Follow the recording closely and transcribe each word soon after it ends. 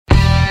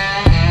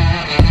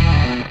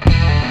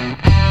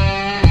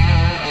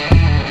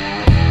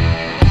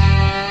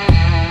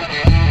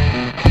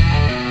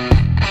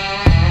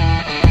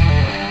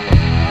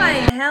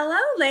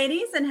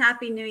Greetings and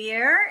Happy New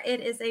Year.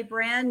 It is a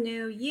brand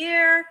new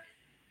year.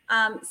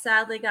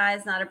 Sadly,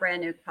 guys, not a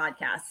brand new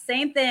podcast.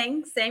 Same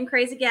thing, same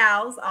crazy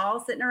gals,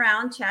 all sitting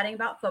around chatting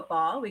about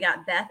football. We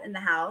got Beth in the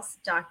house,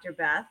 Dr.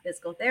 Beth,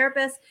 physical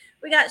therapist.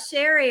 We got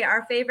Sherry,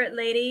 our favorite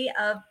lady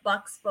of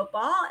Bucks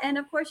football. And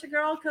of course, your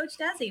girl, Coach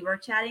Desi. We're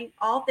chatting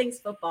all things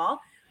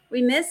football.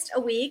 We missed a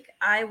week.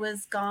 I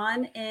was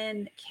gone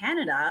in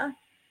Canada,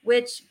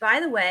 which, by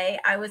the way,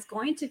 I was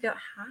going to go.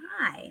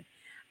 Hi.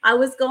 I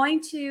was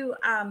going to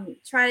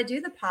try to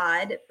do the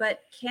pod,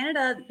 but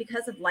Canada,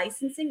 because of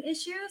licensing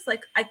issues,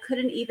 like we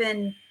couldn't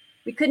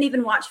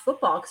even watch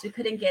football because we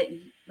couldn't get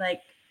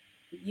like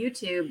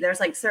YouTube. There's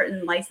like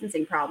certain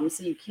licensing problems,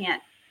 so you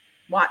can't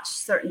watch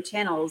certain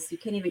channels. You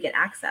can't even get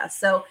access.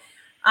 So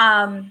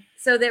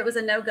there was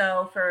a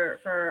no-go for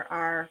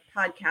our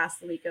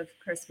podcast the week of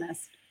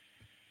Christmas.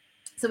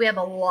 So we have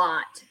a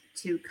lot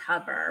to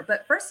cover.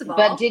 But first of all,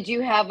 but did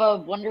you have a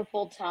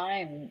wonderful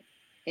time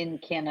in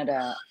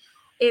Canada?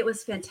 It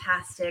was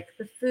fantastic.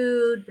 The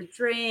food, the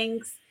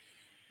drinks.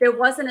 There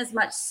wasn't as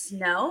much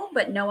snow,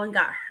 but no one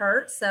got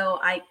hurt. So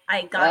I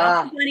got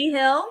off the Bunny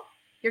Hill.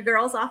 Your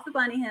girl's off the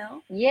Bunny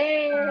Hill.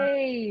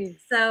 Yay!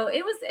 So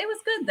it was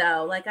good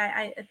though. Like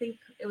I think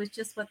it was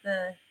just what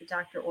the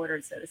doctor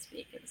ordered, so to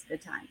speak. It was a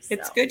good time. So.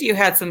 It's good you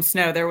had some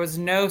snow. There was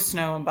no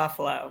snow in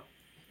Buffalo.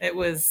 It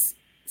was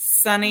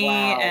sunny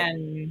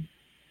and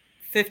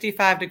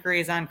 55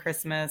 degrees on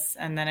Christmas,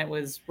 and then it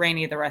was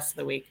rainy the rest of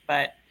the week.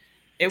 But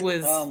it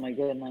was, oh my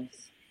goodness,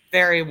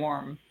 very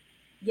warm.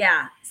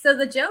 Yeah. So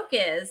the joke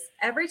is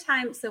every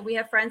time, so we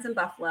have friends in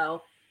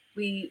Buffalo.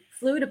 We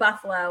flew to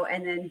Buffalo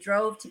and then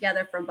drove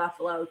together from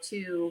Buffalo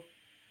to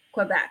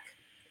Quebec.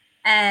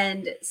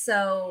 And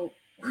so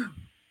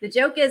the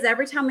joke is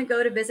every time we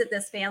go to visit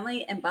this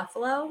family in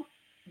Buffalo,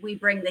 we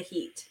bring the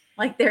heat.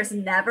 Like there's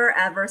never,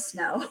 ever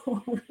snow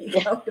when we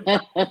go to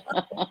Buffalo.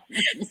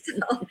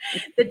 So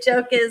the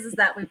joke is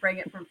that we bring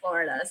it from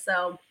Florida.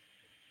 So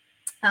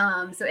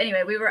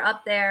anyway, we were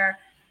up there.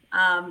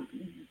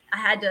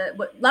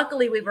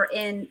 Luckily we were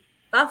in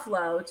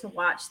Buffalo to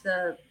watch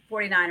the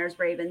 49ers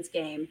Ravens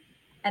game.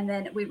 And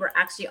then we were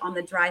actually on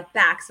the drive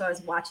back. So I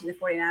was watching the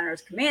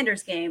 49ers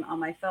Commanders game on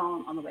my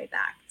phone on the way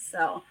back.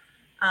 So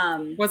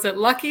was it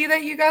lucky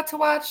that you got to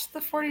watch the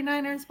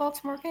 49ers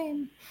Baltimore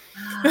game?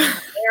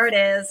 There it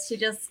is. She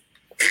just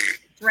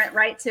went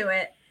right to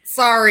it.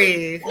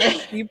 Sorry.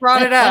 You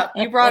brought it up.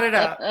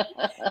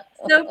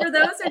 So for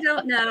those who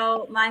don't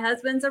know, my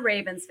husband's a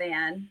Ravens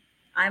fan.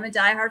 I'm a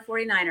diehard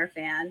 49er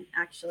fan,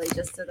 actually,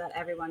 just so that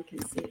everyone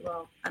can see.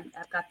 Well,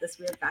 I've got this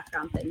weird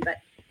background thing, but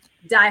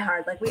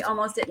diehard. Like we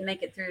almost didn't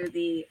make it through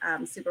the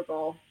Super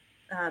Bowl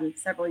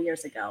several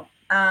years ago.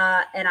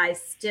 And I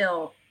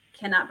still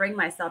cannot bring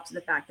myself to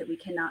the fact that we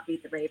cannot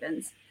beat the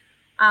Ravens.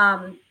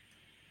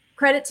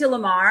 Credit to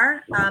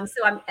Lamar.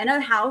 So I'm in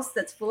a house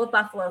that's full of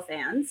Buffalo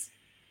fans.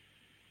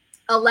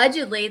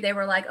 Allegedly, they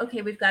were like,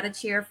 okay, we've got to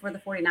cheer for the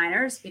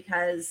 49ers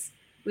because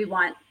we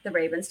want the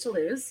Ravens to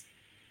lose.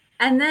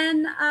 And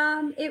then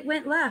it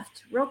went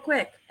left real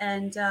quick.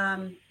 And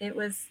it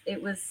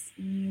was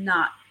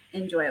not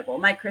enjoyable.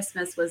 My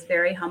Christmas was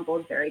very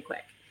humbled very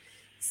quick.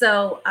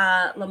 So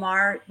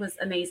Lamar was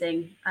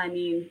amazing. I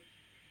mean,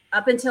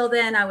 up until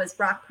then, I was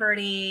Brock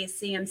Purdy,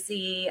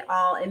 CMC,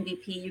 all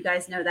MVP. You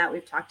guys know that.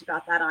 We've talked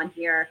about that on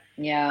here.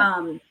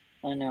 Yeah.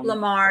 I know.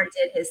 Lamar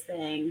did his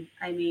thing.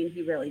 I mean,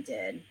 he really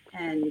did.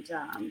 And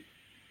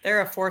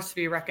they're a force to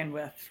be reckoned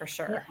with, for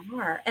sure. They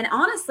are. And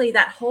honestly,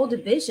 that whole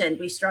division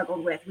we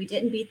struggled with. We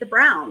didn't beat the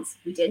Browns.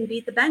 We didn't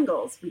beat the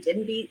Bengals. We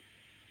didn't beat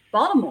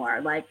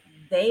Baltimore. Like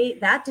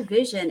that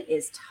division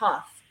is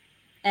tough.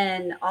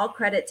 And all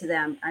credit to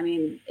them. I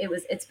mean,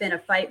 it's been a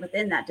fight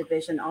within that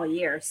division all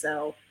year.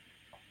 So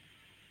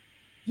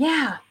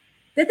yeah.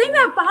 The thing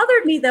that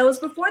bothered me though is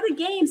before the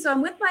game. So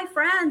I'm with my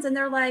friends and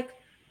they're like,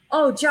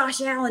 oh,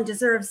 Josh Allen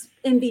deserves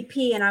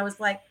MVP. And I was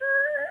like,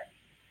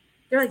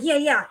 they're like,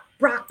 yeah,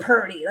 Brock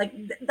Purdy. Like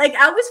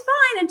I was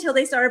fine until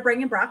they started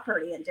bringing Brock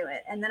Purdy into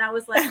it. And then I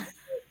was like,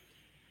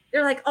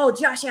 they're like, oh,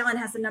 Josh Allen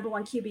has the number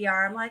one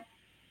QBR. I'm like,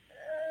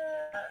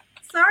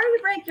 sorry to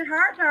break your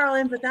heart,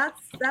 darling, but that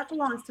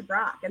belongs to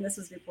Brock. And this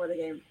was before the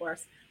game, of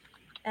course.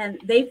 And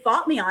they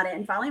fought me on it.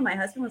 And finally, my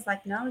husband was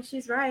like, no,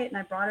 she's right. And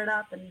I brought it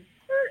up and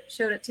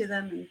showed it to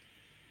them. And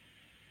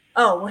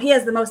oh, well, he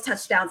has the most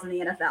touchdowns in the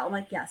NFL. I'm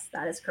like, yes,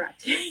 that is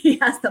correct. He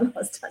has the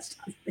most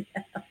touchdowns in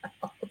the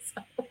NFL.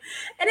 So,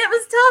 and it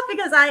was tough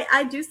because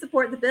I do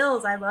support the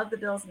Bills. I love the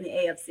Bills in the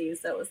AFC.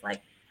 So it was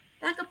like,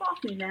 back up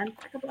off me, man.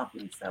 Back up off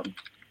me. So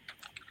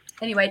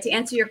anyway, to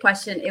answer your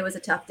question, it was a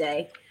tough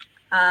day.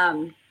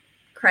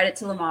 Credit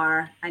to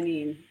Lamar. I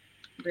mean,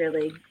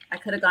 really, I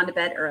could have gone to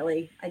bed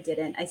early. I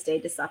didn't. I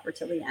stayed to supper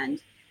till the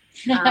end.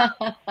 So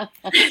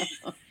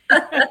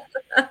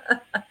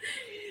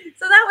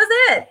that was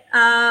it.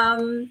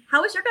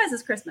 How was your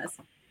guys' Christmas?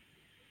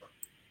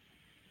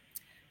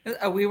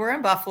 We were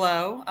in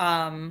Buffalo.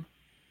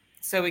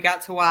 So we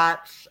got to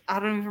watch, I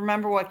don't even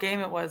remember what game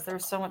it was. There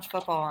was so much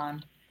football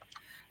on.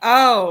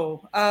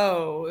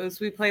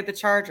 We played the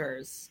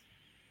Chargers.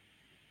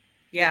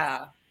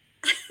 Yeah.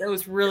 It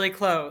was really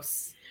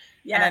close.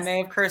 And I may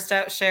have cursed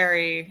out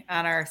Sherry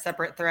on our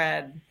separate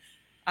thread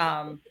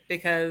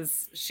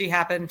because she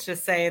happened to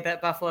say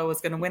that Buffalo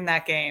was going to win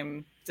that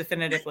game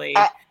definitively.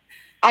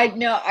 I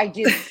know. I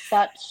did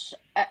such.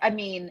 I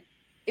mean,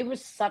 it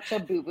was such a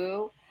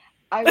boo-boo.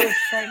 I was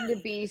trying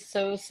to be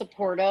so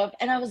supportive,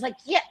 and I was like,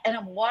 yeah. And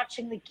I'm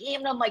watching the game,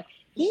 and I'm like,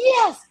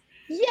 yes,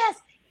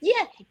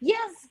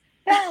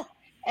 Beth.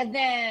 And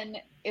then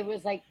it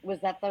was like, was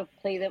that the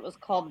play that was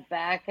called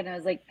back? And I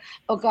was like,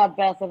 oh God,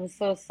 Beth, I'm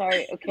so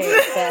sorry.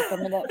 Okay, Beth,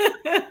 I'm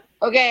gonna.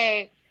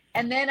 Okay.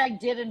 And then I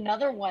did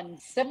another one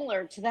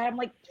similar to that. I'm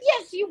like,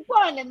 yes, you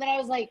won. And then I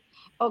was like,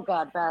 oh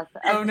God, Beth.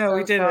 Oh no,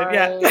 we didn't.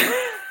 Yeah.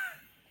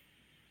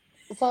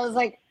 So I was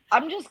like,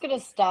 I'm just gonna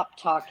stop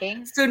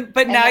talking. So,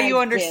 but now you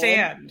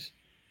understand.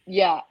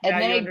 Yeah,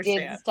 and then I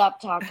did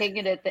stop talking,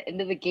 and at the end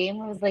of the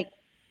game, I was like,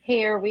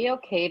 "Hey, are we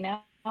okay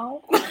now?"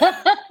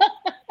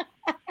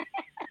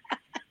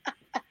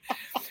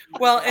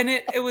 Well, and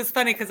it was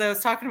funny because I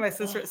was talking to my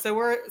sister. So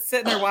we're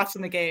sitting there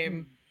watching the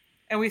game,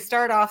 and we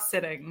start off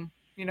sitting,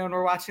 and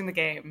we're watching the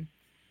game,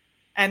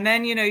 and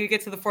then you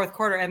get to the fourth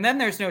quarter, and then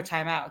there's no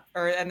timeout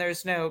and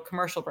there's no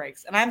commercial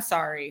breaks. And I'm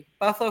sorry,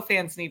 Buffalo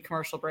fans need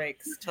commercial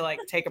breaks to like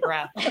take a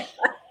breath.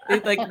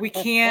 We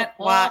can't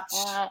watch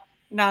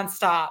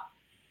nonstop.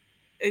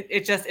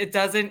 It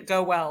doesn't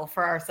go well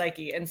for our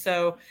psyche. And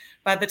so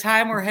by the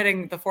time we're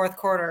hitting the fourth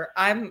quarter,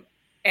 I'm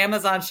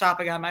Amazon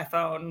shopping on my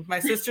phone. My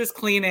sister's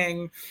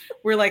cleaning.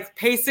 We're like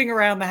pacing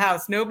around the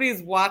house.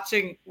 Nobody's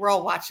watching. We're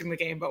all watching the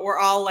game, but we're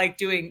all like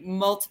doing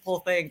multiple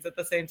things at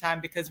the same time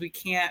because we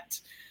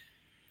can't.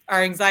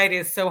 Our anxiety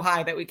is so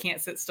high that we can't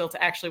sit still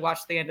to actually watch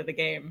the end of the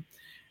game.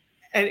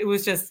 And it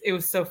was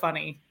so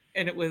funny.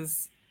 And it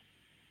was,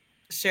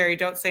 Sherry,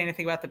 don't say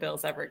anything about the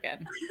Bills ever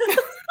again.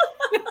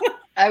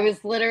 I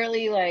was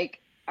literally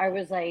like,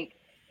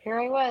 here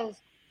I was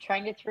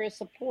trying to throw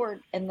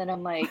support. And then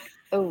I'm like,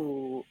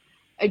 oh,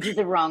 I did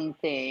the wrong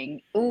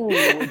thing. Ooh,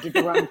 I did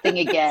the wrong thing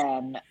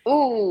again.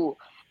 Ooh,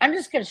 I'm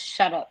just going to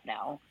shut up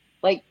now.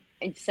 Like,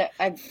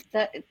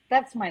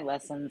 that's my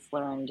lessons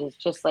learned is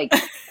just like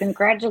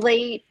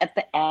congratulate at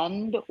the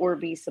end or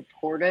be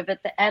supportive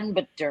at the end.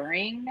 But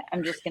during,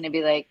 I'm just going to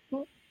be like,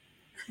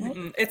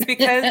 It's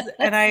because,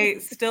 and I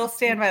still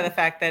stand by the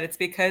fact that it's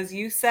because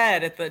you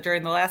said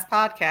during the last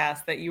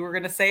podcast that you were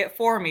going to say it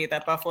for me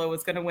that Buffalo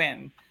was going to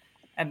win.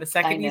 And the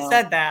second you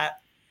said that,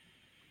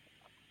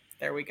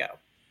 there we go.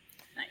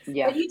 Nice.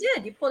 Yeah. But you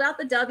did. You pulled out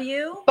the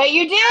W. But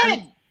you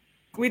did.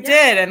 We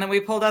did. And then we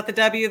pulled out the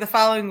W the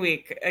following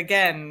week.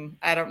 Again,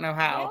 I don't know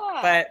how.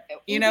 Yeah. But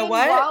you know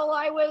what? While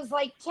I was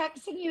like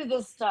texting you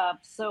this stuff.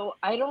 So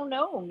I don't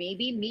know.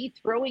 Maybe me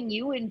throwing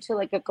you into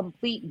like a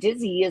complete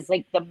dizzy is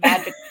like the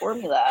magic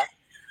formula.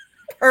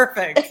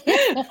 Perfect.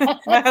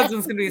 My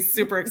husband's going to be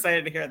super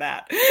excited to hear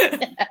that.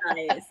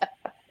 Nice.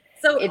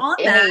 So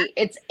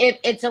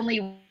it's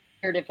only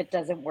weird if it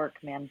doesn't work,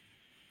 man.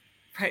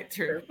 Right.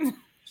 True.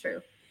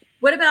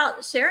 What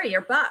about Sherry,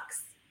 your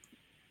Bucks?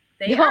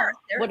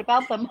 What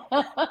about them?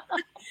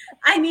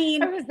 I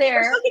mean, I was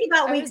there. We're talking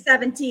about week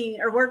 17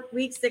 or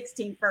week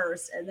 16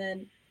 first, and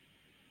then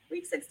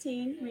week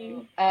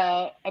 16.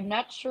 I'm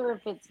not sure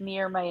if it's me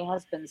or my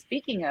husband.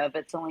 Speaking of,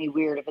 it's only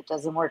weird if it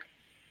doesn't work.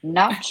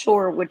 Not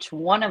sure which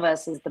one of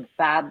us is the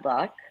bad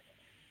luck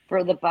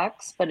for the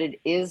Bucks, but it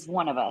is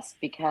one of us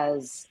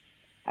because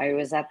I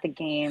was at the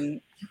game.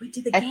 You went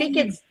to the game. I think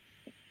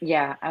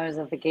I was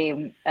at the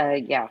game.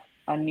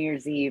 On New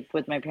Year's Eve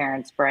with my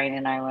parents. Brian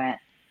and I went.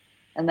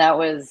 And that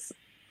was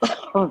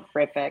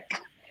horrific.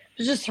 It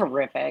was just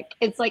horrific.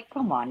 It's like,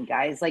 come on,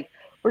 guys. Like,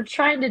 we're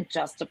trying to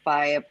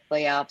justify a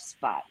playoff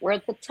spot. We're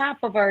at the top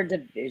of our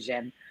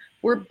division.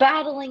 We're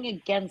battling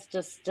against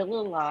a still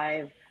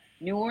alive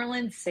New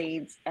Orleans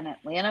Saints and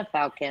Atlanta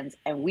Falcons.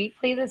 And we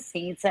play the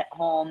Saints at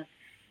home.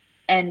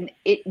 And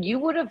you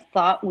would have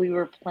thought we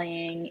were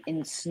playing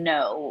in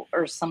snow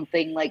or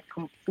something like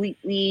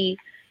completely,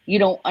 you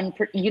know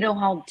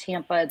how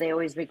Tampa, they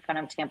always make fun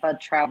of Tampa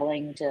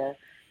traveling to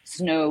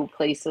snow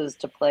places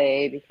to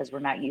play because we're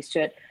not used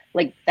to it.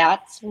 Like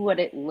that's what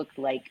it looked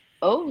like.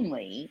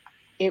 Only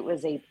it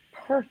was a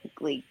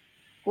perfectly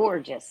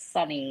gorgeous,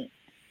 sunny,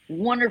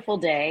 wonderful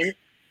day.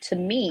 To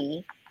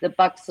me, the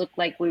Bucks looked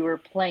like we were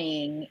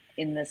playing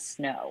in the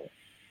snow.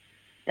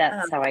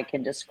 That's how I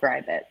can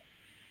describe it.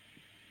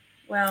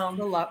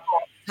 Well,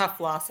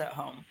 tough loss at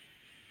home.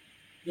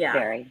 Yeah.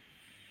 Very.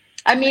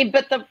 I mean,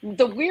 but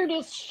the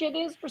weirdest shit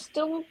is we're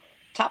still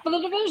top of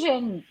the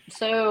division.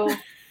 So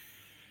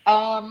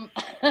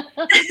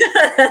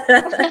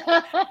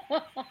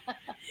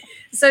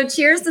So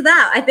cheers to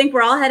that. I think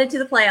we're all headed to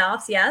the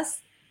playoffs.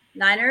 Yes.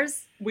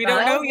 Niners. We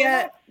don't know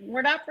yet.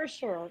 We're not for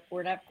sure.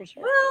 Well,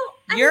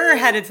 you're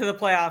headed to the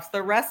playoffs.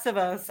 The rest of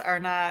us are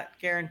not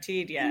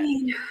guaranteed yet. I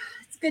mean,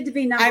 it's good to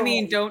be number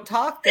one. Don't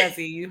talk,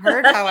 Desi. You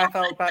heard how I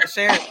felt about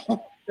Sharon.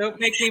 Don't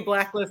make me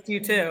blacklist you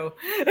too.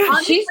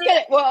 She's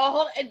gonna.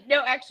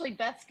 No, actually,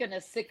 Beth's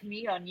gonna sick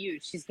me on you.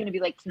 She's gonna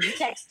be like, "Can you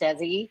text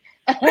Desi?"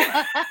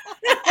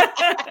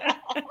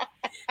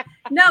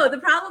 No, the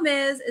problem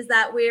is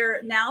that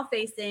we're now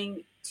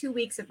facing 2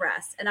 weeks of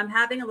rest, and I'm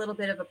having a little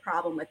bit of a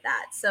problem with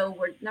that. So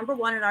we're number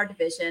one in our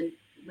division.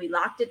 We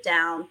locked it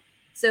down.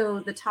 So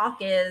the talk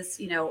is,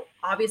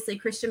 obviously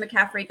Christian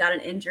McCaffrey got an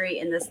injury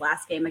in this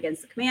last game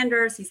against the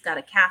Commanders. He's got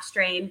a calf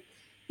strain.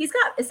 He's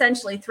got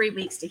essentially 3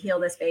 weeks to heal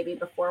this baby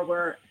before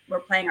we're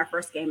playing our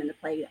first game in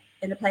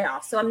the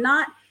playoffs. So I'm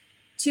not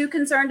too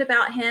concerned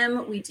about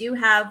him. We do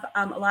have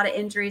a lot of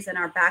injuries in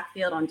our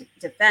backfield on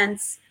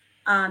defense.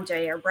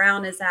 Jair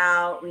Brown is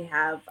out. We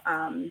have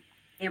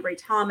Ambry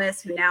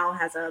Thomas, who now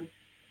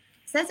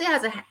says he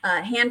has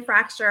a hand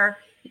fracture.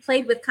 He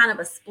played with kind of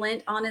a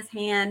splint on his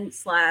hand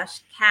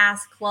 /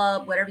 cast,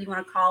 club, whatever you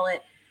want to call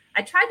it.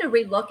 I tried to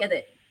relook at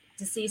it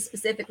to see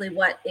specifically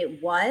what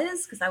it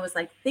was, because I was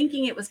like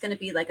thinking it was going to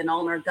be like an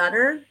ulnar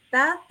gutter,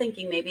 Beth,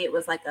 thinking maybe it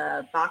was like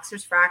a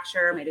boxer's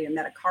fracture, maybe a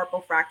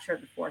metacarpal fracture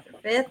of the 4th or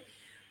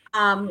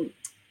 5th.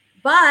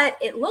 But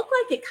it looked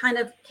like it kind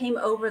of came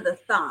over the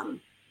thumb.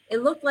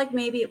 It looked like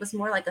maybe it was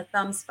more like a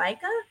thumb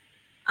spica.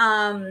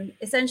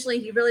 Essentially,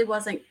 he really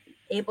wasn't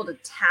able to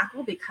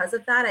tackle because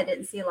of that. I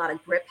didn't see a lot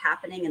of grip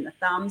happening in the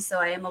thumb, so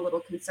I am a little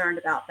concerned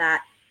about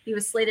that. He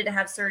was slated to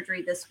have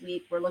surgery this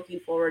week. We're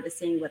looking forward to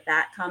seeing what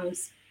that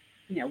comes.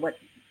 What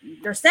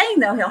they're saying,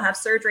 though, he'll have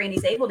surgery and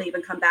he's able to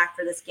even come back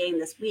for this game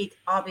this week,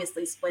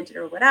 obviously splinted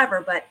or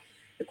whatever. But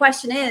the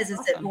question is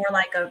it more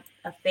like a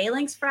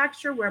phalanx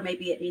fracture where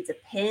maybe it needs a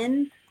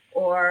pin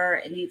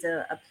or it needs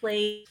a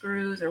plate,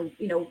 screws, or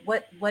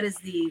what is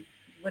the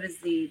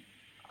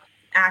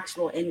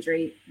actual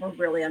injury? We're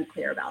really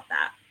unclear about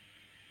that.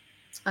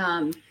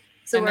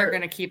 So they're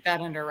going to keep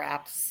that under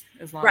wraps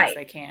as long as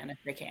they can, if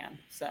they can.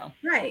 So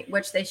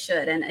which they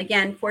should. And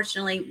again,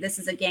 fortunately, this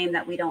is a game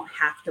that we don't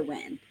have to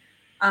win.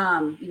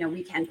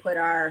 We can put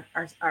our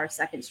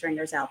second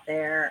stringers out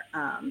there.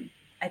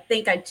 I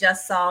think I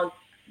just saw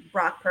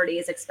Brock Purdy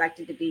is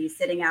expected to be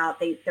sitting out.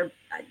 They're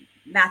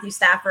Matthew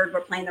Stafford.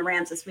 We're playing the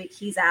Rams this week.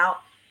 He's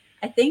out.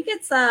 I think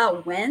it's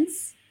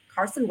Wentz.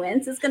 Carson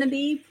Wentz is going to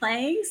be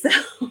playing. So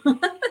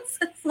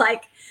it's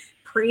like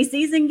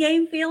preseason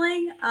game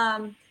feeling.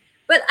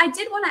 But I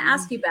did want to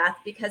ask you, Beth,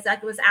 because I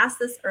was asked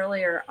this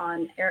earlier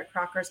on Eric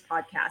Crocker's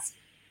podcast.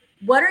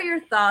 What are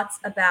your thoughts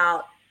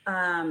about,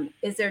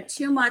 is there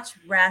too much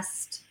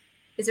rest?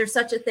 Is there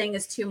such a thing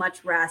as too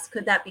much rest?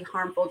 Could that be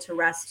harmful to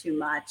rest too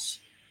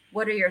much?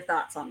 What are your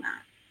thoughts on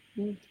that?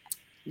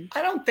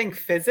 I don't think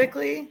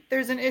physically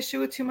there's an issue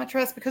with too much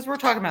rest, because we're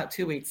talking about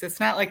 2 weeks. It's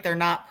not like they're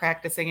not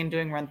practicing and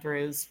doing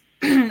run-throughs.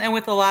 And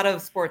with a lot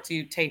of sports,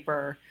 you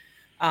taper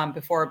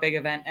before a big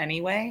event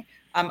anyway.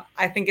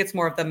 I think it's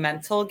more of the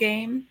mental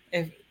game.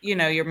 If,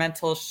 your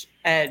mental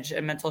edge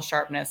and mental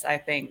sharpness, I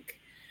think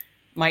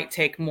might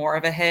take more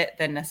of a hit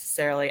than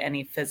necessarily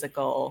any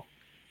physical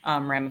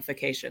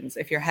ramifications.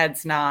 If your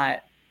head's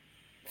not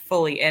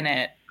fully in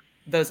it,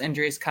 those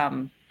injuries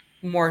come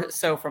more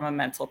so from a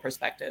mental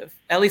perspective,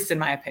 at least in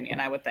my opinion,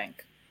 I would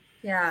think.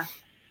 Yeah.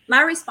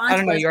 My response I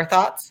don't know, your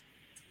thoughts?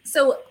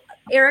 So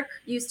Eric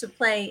used to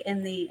play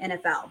in the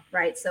NFL,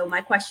 right? So my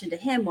question to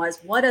him was,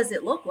 what does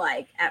it look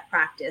like at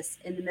practice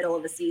in the middle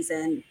of the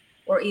season,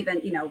 or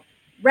even,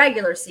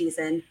 regular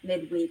season,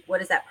 midweek? What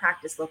does that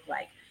practice look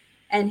like?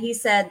 And he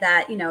said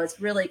that, it's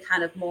really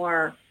kind of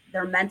more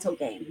their mental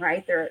game,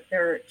 right?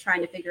 They're trying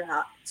to figure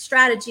out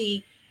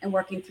strategy and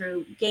working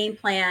through game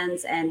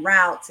plans and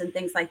routes and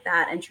things like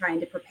that, and trying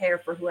to prepare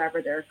for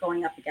whoever they're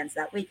going up against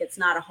that week. It's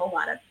not a whole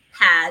lot of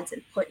pads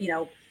and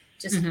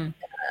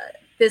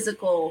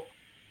physical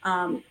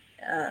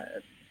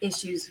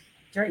issues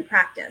during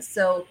practice.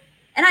 So,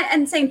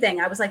 and same thing,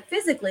 I was like,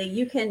 physically,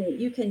 you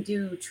can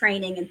do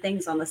training and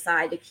things on the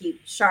side to keep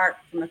sharp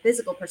from a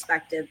physical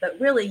perspective, but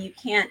really you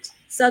can't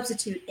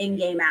substitute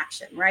in-game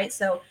action, right?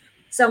 So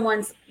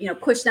someone's,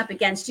 pushing up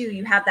against you,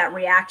 you have that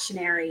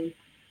reactionary,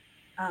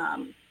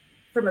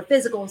 from a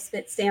physical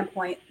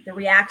standpoint, the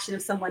reaction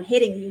of someone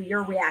hitting you,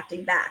 you're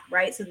reacting back,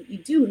 right? So you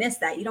do miss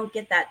that. You don't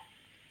get that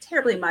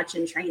terribly much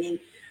in training.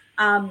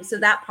 So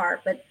that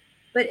part, but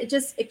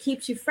it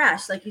keeps you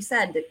fresh. Like you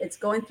said, it's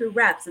going through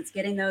reps. It's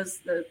getting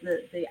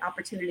the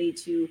opportunity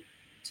to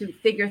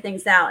figure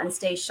things out and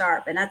stay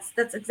sharp. And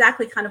that's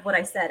exactly kind of what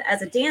I said.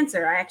 As a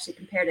dancer, I actually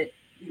compared it,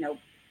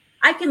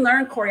 I can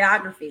learn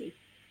choreography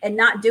and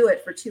not do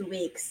it for 2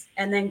 weeks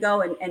and then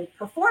go and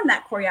perform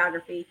that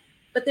choreography.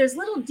 But there's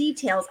little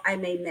details I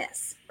may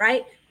miss,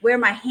 right? Where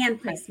my hand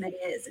placement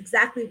is,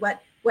 exactly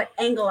what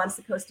angle I'm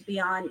supposed to be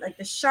on, like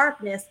the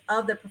sharpness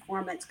of the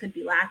performance could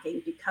be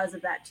lacking because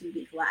of that 2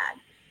 week lag.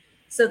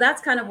 So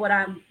that's kind of what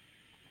I'm,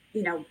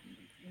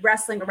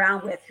 wrestling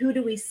around with. Who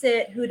do we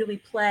sit? Who do we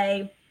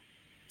play?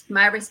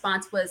 My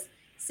response was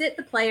sit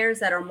the players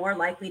that are more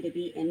likely to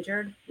be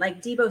injured.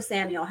 Like Deebo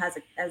Samuel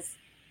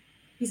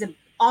he's an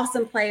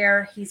awesome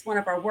player. He's one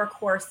of our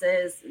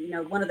workhorses,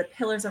 one of the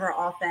pillars of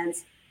our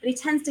offense, but he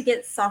tends to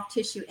get soft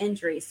tissue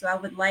injuries. So I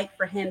would like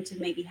for him to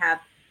maybe have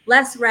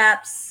less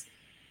reps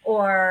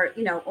or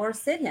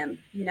sit him,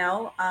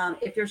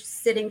 if you're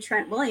sitting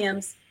Trent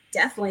Williams,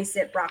 definitely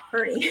sit Brock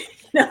Purdy.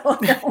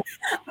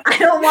 I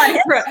don't want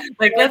him.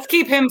 Like, let's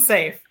keep him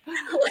safe.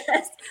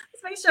 Let's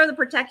make sure the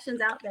protection's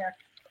out there.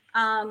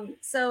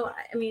 So,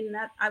 I mean,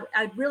 that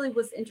I really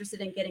was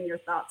interested in getting your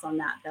thoughts on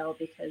that, though,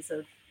 because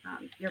of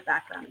your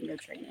background and your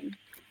training.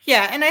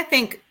 Yeah, and I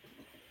think,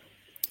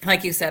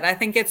 like you said, I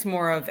think it's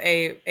more of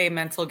a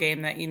mental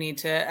game that you need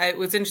to. It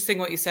was interesting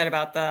what you said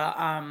about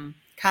the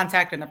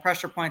contact and the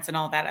pressure points and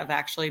all that of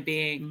actually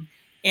being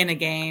in a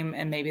game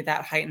and maybe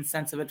that heightened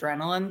sense of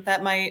adrenaline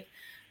that might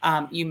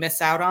you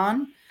miss out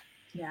on.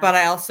 Yeah. But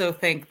I also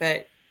think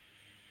that,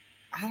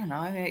 I don't know,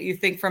 I mean, you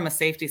think from a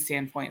safety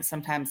standpoint,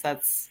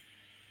 sometimes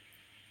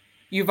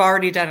you've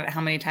already done it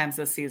how many times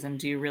this season?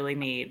 Do you really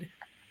need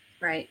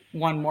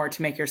one more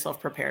to make yourself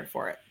prepared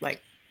for it?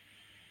 Like,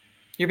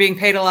 you're being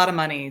paid a lot of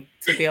money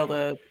to be able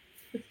to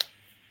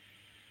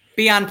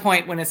be on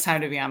point when it's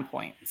time to be on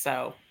point.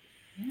 So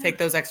take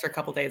those extra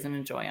couple days and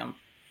enjoy them.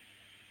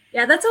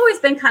 Yeah, that's always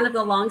been kind of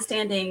the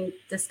longstanding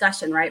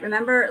discussion, right?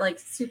 Remember, like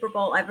Super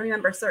Bowl, I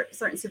remember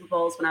certain Super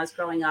Bowls when I was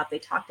growing up, they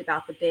talked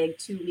about the big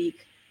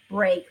 2-week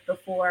break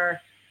before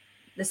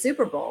the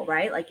Super Bowl,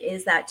 right? Like,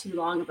 is that too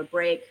long of a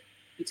break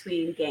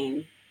between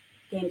game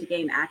to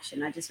game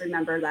action? I just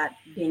remember that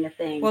being a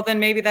thing. Well, then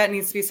maybe that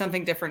needs to be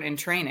something different in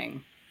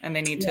training, and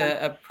they need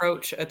to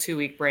approach a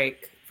 2-week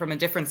break from a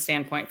different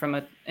standpoint,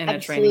 in a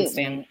training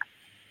stand,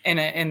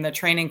 in the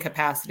training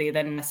capacity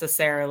than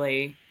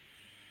necessarily,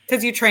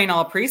 because you train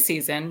all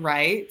preseason,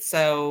 right?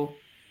 So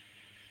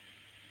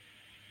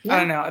I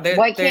don't know.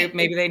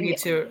 Maybe they need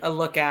to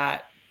look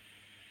at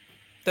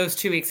those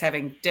 2 weeks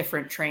having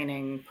different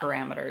training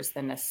parameters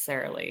than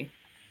necessarily.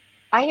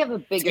 I have a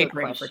bigger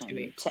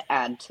question to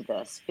add to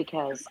this,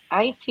 because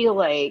I feel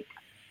like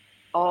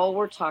all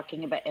we're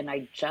talking about, and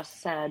I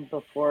just said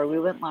before we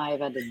went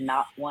live, I did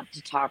not want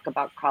to talk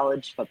about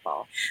college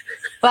football,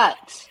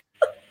 but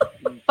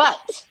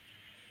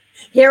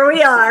here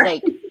we are.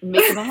 Like,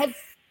 making my head.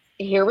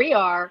 Here we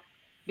are,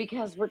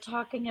 because we're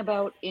talking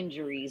about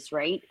injuries,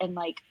 right? And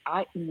like,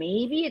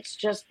 maybe it's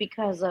just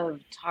because of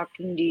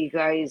talking to you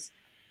guys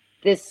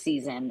this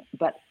season,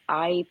 but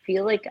I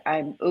feel like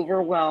I'm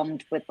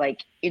overwhelmed with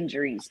like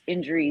injuries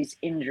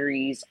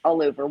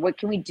all over. What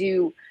can we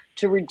do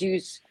to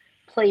reduce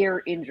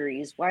player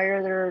injuries? Why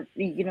are there,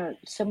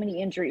 so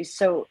many injuries?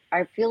 So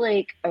I feel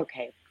like,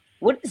 okay,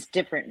 what is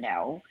different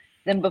now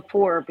than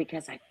before?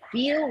 Because I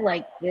feel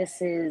like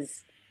this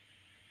is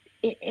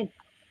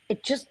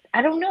it just,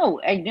 I don't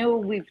know. I know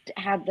we've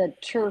had the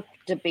turf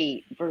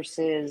debate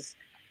versus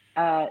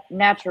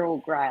natural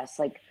grass.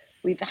 Like,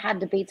 we've had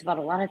debates about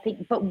a lot of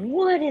things, but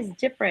what is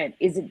different?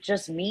 Is it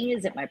just me?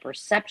 Is it my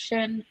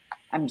perception?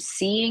 I'm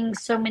seeing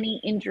so many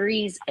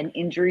injuries, and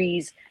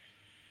injuries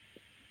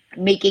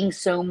making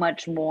so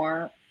much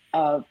more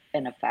of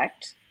an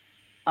effect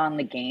on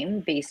the game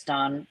based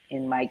on,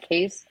 in my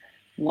case,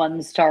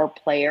 one star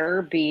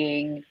player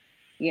being,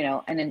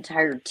 an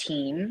entire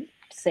team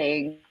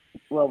saying,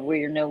 well,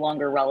 we're no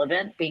longer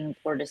relevant, being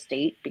Florida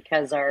State,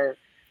 because our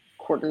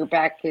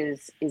quarterback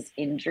is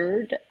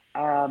injured.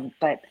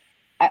 But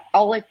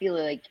all I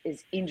feel like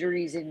is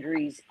injuries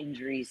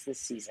this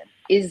season.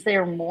 Is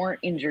there more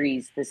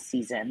injuries this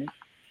season?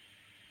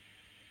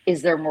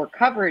 Is there more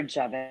coverage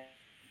of it?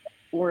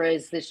 Or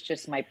is this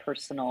just my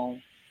personal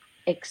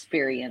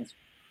experience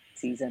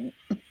season?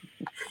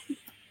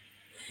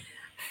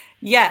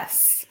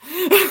 Yes.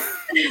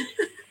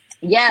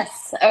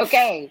 Yes.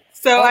 Okay.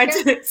 So I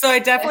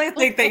definitely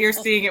think that you're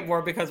seeing it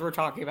more because we're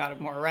talking about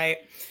it more, right?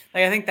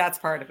 Like, I think that's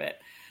part of it.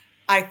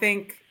 I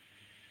think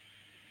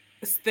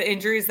the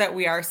injuries that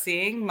we are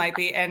seeing might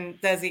be, and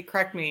Desi,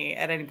 correct me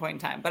at any point in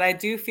time, but I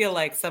do feel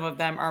like some of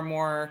them are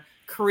more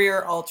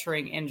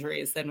career-altering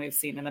injuries than we've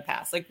seen in the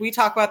past. Like, we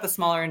talk about the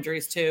smaller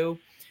injuries too,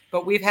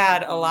 but we've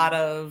had a lot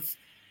of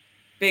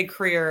big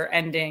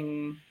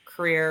career-ending,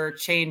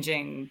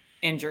 career-changing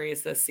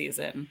injuries this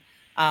season.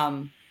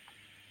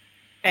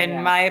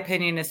 And my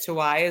opinion as to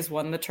why is,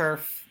 one, the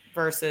turf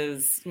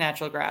versus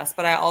natural grass.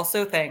 But I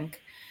also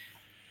think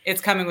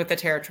it's coming with the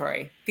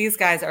territory. These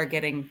guys are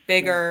getting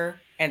bigger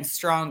and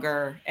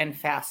stronger and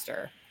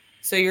faster.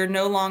 So you're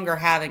no longer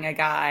having a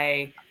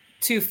guy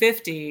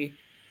 250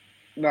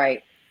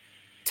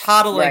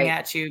 toddling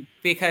at you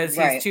because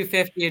he's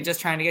 250 and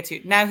just trying to get to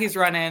you. Now he's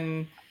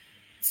running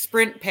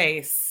sprint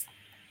pace,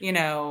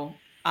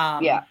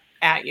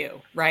 at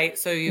you, right?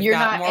 So you're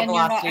got more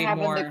velocity, you're not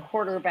more. having the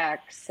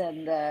quarterbacks,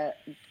 and the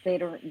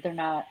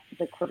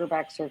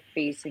quarterbacks are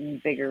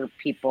facing bigger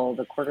people.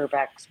 The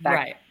quarterbacks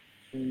back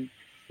in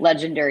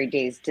legendary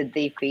days, did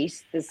they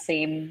face the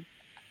same?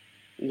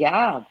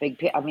 Yeah,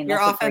 I mean,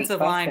 your offensive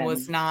line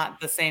was not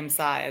the same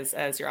size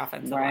as your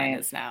offensive line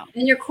is now,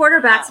 and your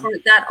quarterbacks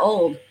weren't that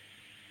old.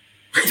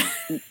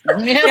 Yeah, I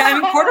mean,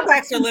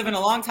 quarterbacks are living a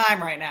long time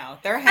right now.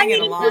 They're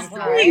hanging a long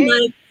time.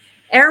 Like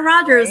Aaron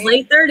Rodgers,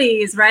 late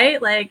 30s,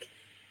 right? Like,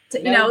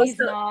 he's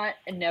not.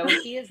 No,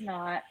 he is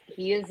not.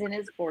 He is in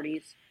his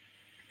 40s.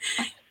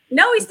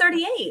 No, he's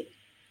 38.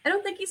 I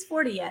don't think he's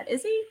 40 yet.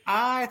 Is he?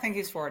 I think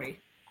he's 40.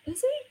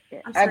 Is he?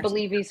 I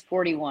believe he's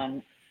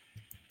 41.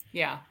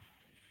 Yeah.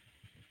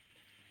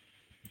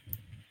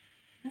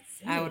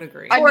 I would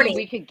agree. I mean,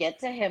 we could get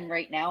to him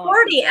right now.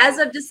 40 as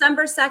of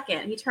December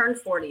 2nd. He turned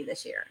 40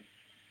 this year.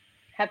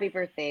 Happy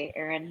birthday,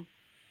 Aaron.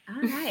 All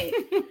right.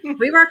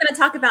 We weren't going to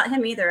talk about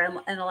him either,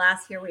 and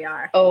alas, here we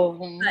are. Oh,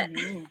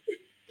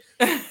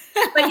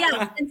 but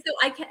yeah,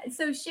 and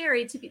so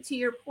Sherry, to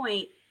your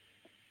point,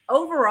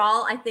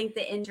 overall, I think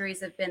the injuries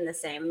have been the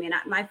same. I mean,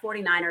 my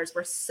 49ers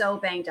were so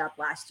banged up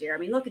last year. I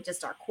mean, look at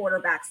just our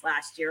quarterbacks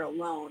last year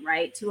alone,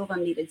 right? 2 of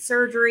them needed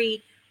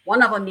surgery.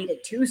 1 of them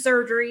needed 2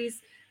 surgeries.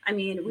 I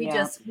mean,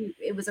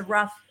 it was a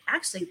rough,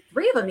 actually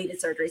 3 of them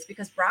needed surgeries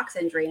because Brock's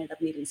injury ended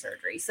up needing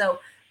surgery. So,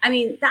 I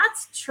mean,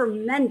 that's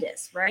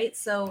tremendous, right?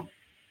 So,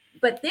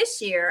 but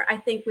this year, I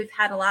think we've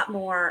had a lot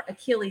more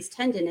Achilles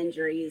tendon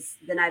injuries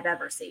than I've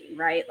ever seen,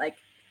 right? Like,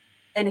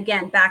 and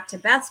again, back to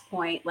Beth's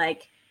point,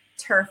 like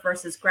turf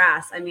versus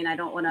grass. I mean, I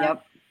don't want to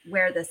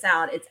wear this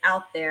out. It's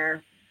out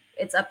there.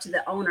 It's up to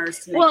the owners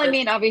to make. Well, I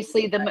mean,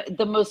 obviously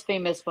the most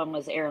famous one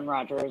was Aaron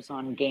Rodgers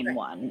on game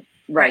 1,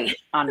 right,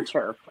 on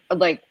turf.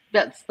 Like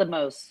that's the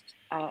most.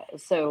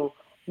 So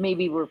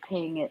maybe we're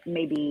paying it.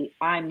 Maybe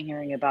I'm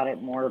hearing about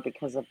it more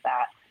because of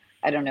that.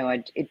 I don't know.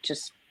 It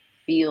just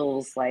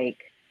feels like,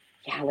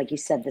 yeah, like you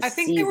said, I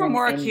think there were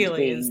more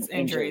Achilles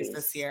injuries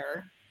this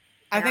year.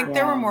 I think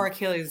there were more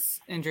Achilles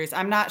injuries.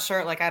 I'm not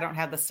sure. Like, I don't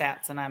have the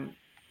stats, and I'm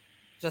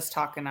just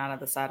talking out of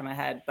the side of my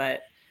head,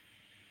 but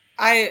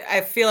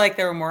I feel like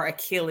there were more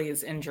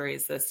Achilles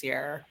injuries this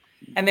year,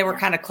 and they were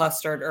kind of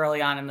clustered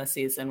early on in the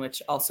season,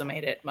 which also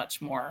made it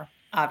much more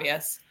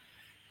obvious.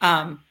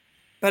 But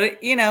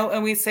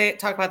and we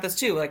talk about this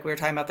too, like we were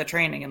talking about the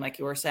training, and like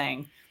you were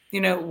saying,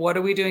 what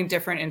are we doing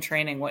different in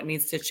training? What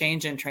needs to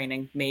change in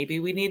training? Maybe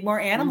we need more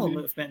animal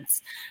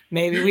movements.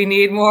 Maybe we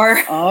need more.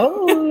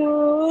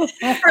 Oh,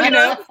 I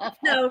know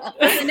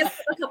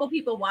a couple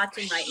people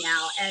watching right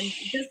now, and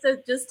just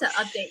to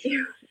update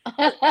you.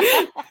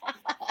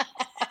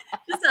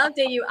 Just to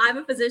update you, I'm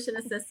a physician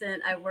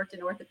assistant. I've worked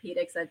in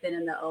orthopedics. I've been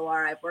in the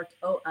OR. I've worked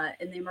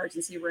in the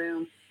emergency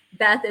room.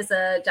 Beth is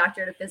a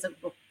doctorate of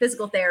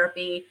physical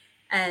therapy.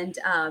 And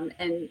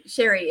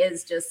Sherry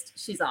is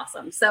she's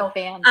awesome. So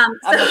I'm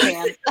a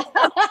fan.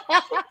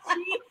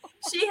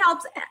 she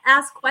helps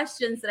ask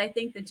questions that I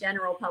think the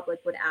general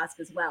public would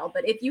ask as well.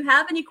 But if you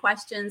have any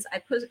questions, I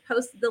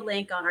posted the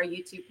link on our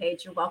YouTube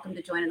page. You're welcome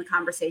to join in the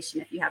conversation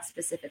if you have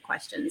specific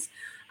questions.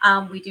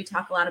 We do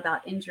talk a lot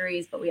about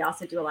injuries, but we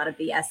also do a lot of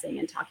BSing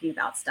and talking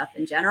about stuff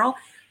in general.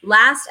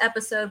 Last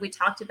episode, we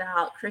talked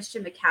about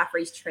Christian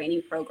McCaffrey's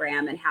training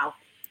program and how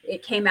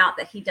it came out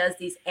that he does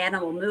these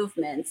animal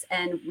movements,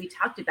 and we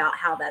talked about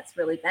how that's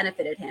really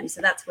benefited him.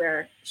 So that's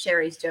where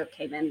Sherry's joke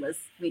came in, was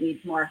we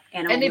need more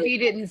animal And if movements.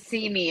 you didn't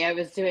see me, I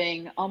was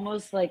doing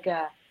almost like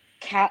a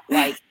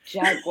cat-like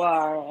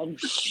jaguar and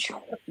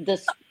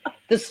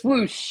the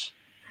swoosh,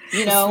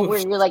 where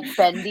you're like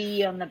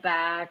bendy on the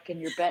back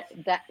and you're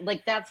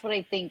that's what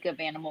I think of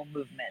animal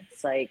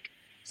movements, like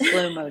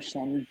slow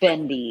motion,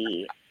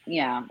 bendy.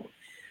 Yeah.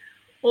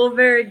 Well,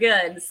 very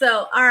good.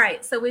 So, all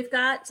right. So we've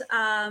got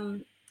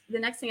the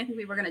next thing I think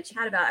we were going to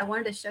chat about. I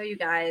wanted to show you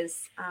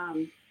guys.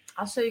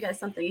 I'll show you guys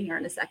something here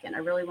in a second. I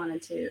really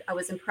wanted to. I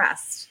was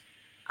impressed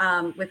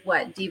with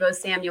what Deebo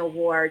Samuel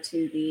wore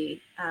to the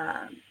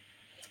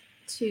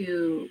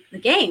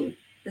game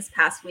this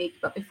past week.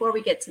 But before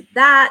we get to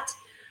that,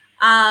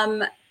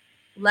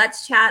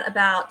 let's chat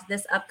about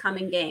this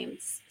upcoming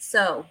games.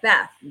 So,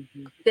 Beth,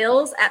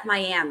 Bills at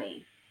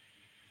Miami.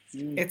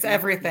 It's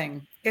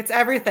everything. It's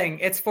everything.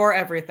 It's for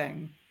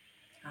everything.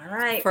 All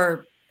right.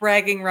 For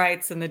bragging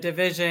rights in the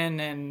division,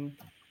 and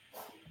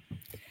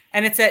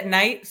it's at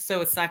night,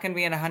 so it's not going to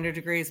be at 100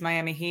 degrees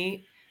Miami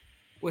heat,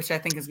 which I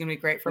think is going to be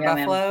great for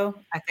Buffalo.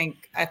 Man.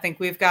 I think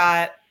we've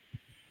got,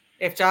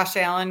 if Josh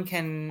Allen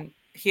can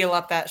heal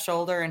up that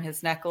shoulder and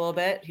his neck a little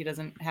bit, he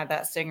doesn't have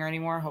that stinger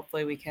anymore.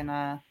 Hopefully we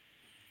can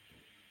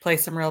play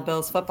some real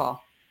Bills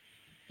football.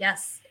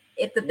 Yes.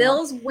 If the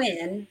Bills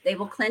win, they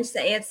will clinch the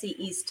AFC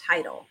East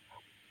title.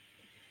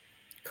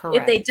 Correct.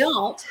 If they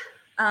don't,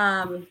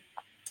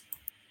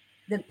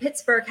 the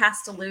Pittsburgh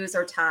has to lose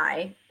or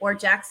tie, or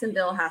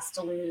Jacksonville has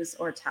to lose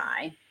or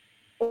tie,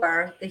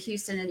 or the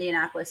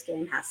Houston-Indianapolis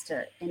game has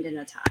to end in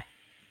a tie.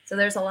 So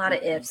there's a lot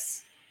of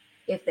ifs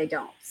if they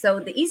don't. So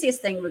the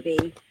easiest thing would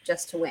be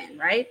just to win,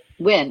 right?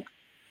 Win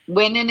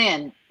and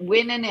in.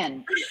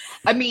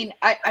 I mean,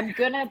 I'm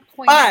going to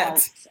point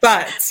out.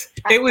 But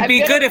it would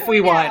be good if we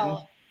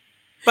won.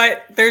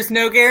 But there's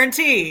no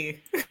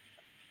guarantee.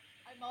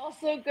 I'm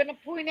also going to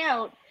point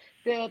out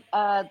that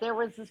there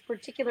was this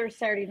particular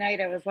Saturday night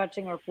I was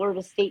watching our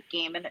Florida State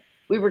game, and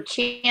we were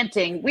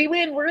chanting, "We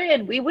win, we're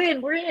in. We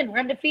win, we're in. We're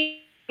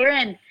undefeated, we're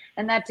in."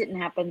 And that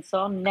didn't happen, so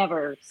I'll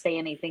never say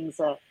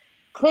anything's a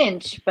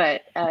clinch.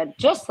 But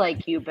just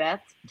like you,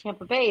 Beth,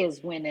 Tampa Bay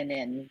is winning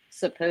in,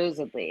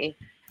 supposedly.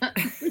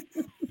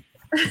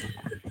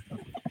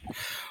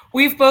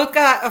 We've both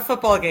got a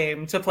football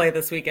game to play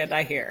this weekend,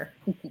 I hear.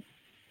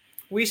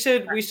 We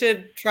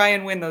should try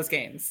and win those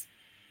games.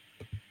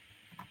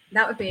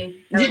 That would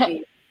be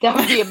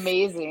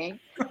amazing.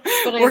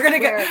 But we're gonna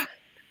go.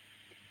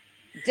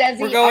 Desi,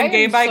 we're going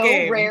game by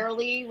game.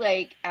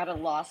 Rarely at a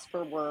loss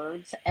for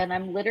words, and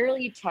I'm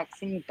literally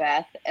texting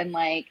Beth and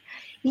like,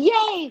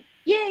 "Yay,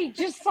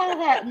 just saw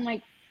that!" And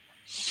like,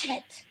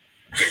 shit,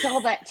 saw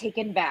that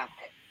taken back.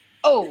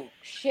 Oh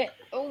shit.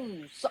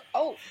 Yay,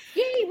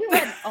 we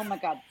won. Oh my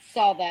god,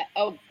 saw that.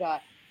 Oh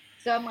god.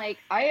 So I'm like,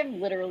 I am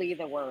literally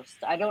the worst.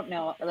 I don't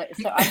know.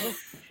 So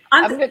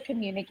I'm gonna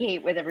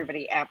communicate with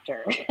everybody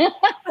after.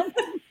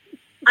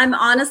 I'm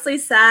honestly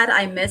sad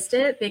I missed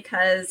it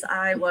because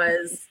I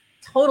was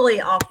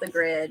totally off the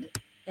grid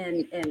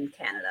in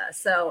Canada.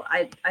 So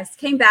I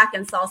came back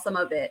and saw some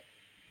of it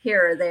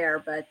here or there,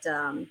 but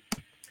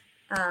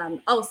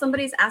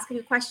somebody's asking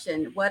a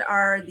question. What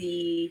are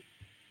the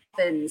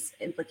Dolphins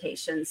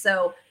implications?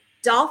 So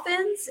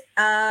Dolphins,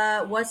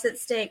 what's at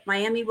stake?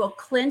 Miami will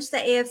clinch the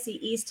AFC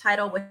East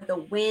title with a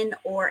win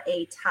or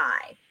a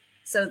tie.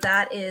 So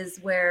that is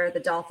where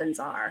the Dolphins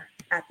are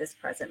at this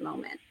present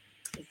moment.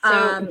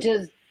 So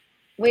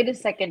wait a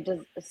second.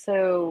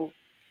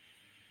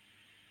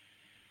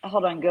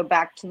 Hold on, go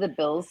back to the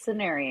Bills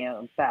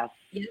scenario, Beth.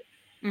 Yeah.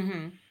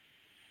 Mm-hmm.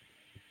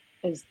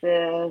 Is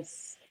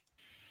this?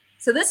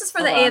 So this is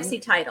for the AFC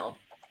title.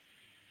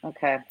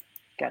 Okay,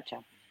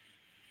 gotcha.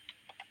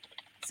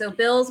 So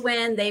Bills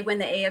win, they win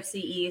the AFC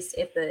East.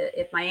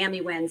 If Miami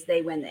wins,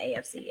 they win the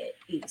AFC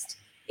East.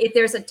 If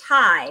there's a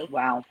tie,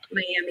 wow,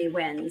 Miami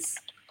wins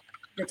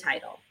the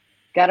title.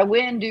 Gotta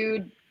win,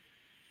 dude.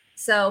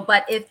 So,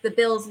 but if the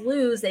Bills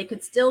lose, they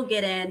could still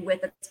get in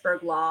with a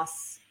Pittsburgh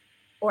loss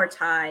or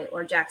tie,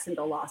 or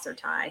Jacksonville loss or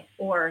tie,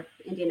 or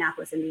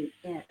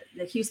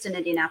the Houston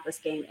Indianapolis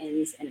game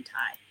ends in a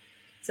tie.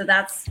 So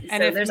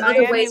there's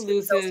other ways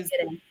to get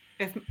in.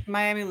 If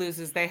Miami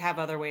loses, they have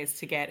other ways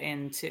to get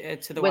into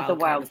to the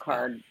wild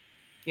card. Well.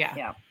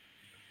 Yeah.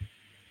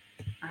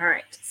 All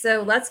right.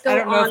 So let's go. I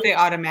don't know if they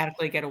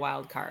automatically get a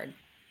wild card.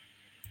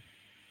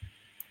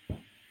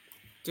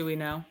 Do we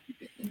know?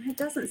 It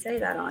doesn't say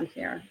that on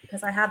here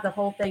because I have the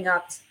whole thing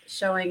up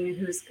showing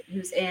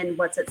who's in,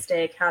 what's at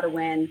stake, how to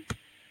win.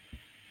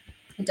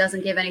 It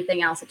doesn't give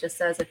anything else. It just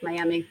says if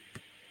Miami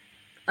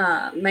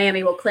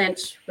will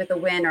clinch with a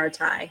win or a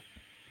tie.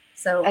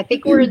 So I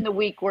think we're in the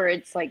week where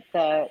it's like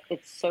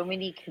it's so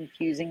many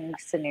confusing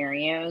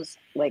scenarios.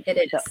 Like it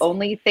is. The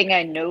only thing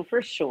I know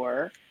for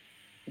sure,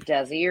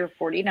 Desi, your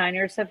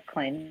 49ers have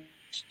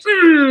clinched.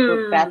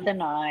 For Beth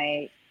and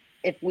I,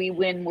 if we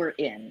win, we're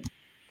in.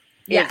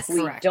 Yes, if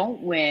we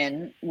don't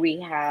win, we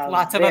have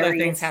lots of other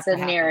things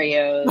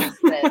scenarios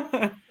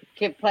that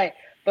can play.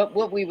 But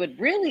what we would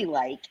really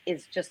like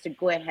is just to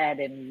go ahead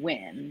and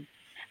win.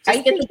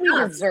 I think we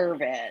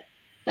deserve it.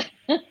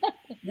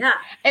 Yeah.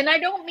 And I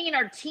don't mean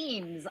our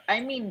teams. I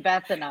mean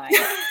Beth and I.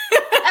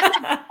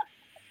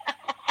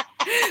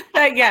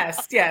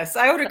 Yes.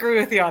 I would agree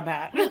with you on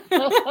that.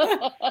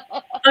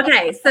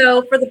 Okay,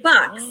 so for the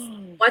Bucks,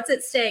 what's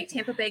at stake?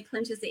 Tampa Bay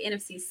clinches the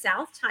NFC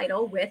South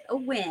title with a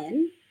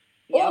win.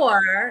 Yep.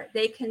 Or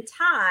they can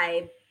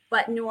tie,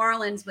 but New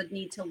Orleans would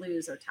need to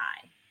lose or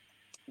tie.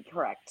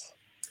 Correct.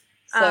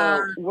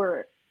 So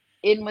we're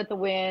in with a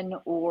win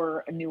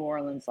or a New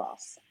Orleans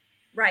loss.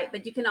 Right,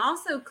 but you can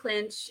also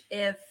clinch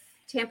if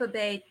Tampa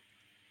Bay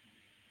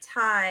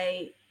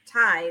ties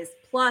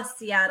plus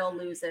Seattle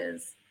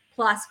loses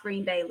plus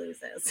Green Bay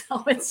loses.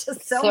 So it's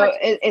just so much.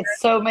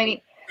 It's so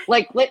many.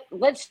 Like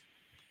let's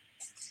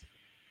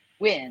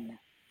win.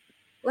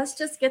 Let's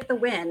just get the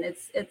win.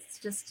 It's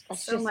just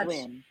so much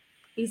win.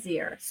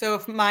 Easier. So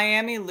if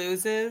Miami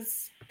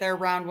loses, their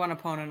round one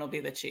opponent will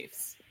be the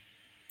Chiefs.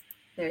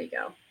 There you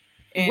go.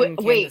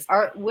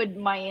 Would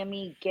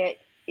Miami get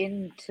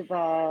into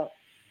the?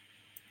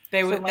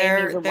 They're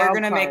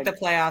going to make the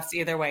playoffs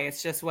either way.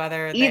 It's just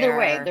whether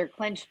they're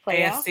clinched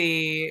playoffs.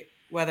 AFC,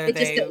 whether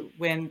they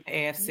win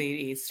AFC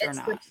East or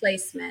not. It's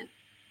replacement.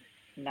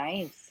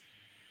 Nice.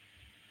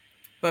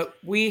 But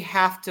we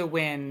have to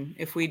win.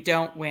 If we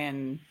don't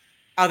win,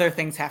 other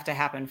things have to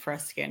happen for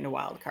us to get into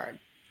wild card.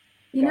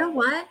 You know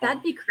what?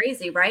 That'd be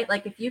crazy, right?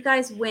 Like if you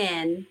guys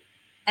win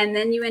and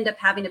then you end up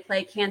having to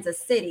play Kansas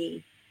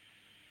City.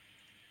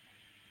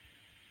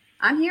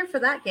 I'm here for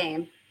that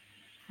game.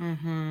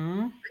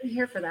 Mm-hmm. I'm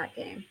here for that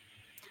game.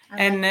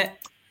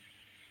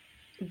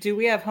 Do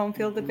we have home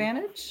field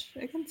advantage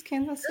against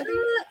Kansas City?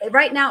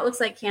 Right now it looks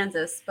like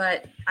Kansas,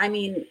 but I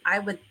mean,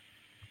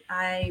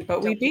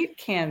 But we beat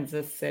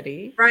Kansas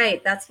City.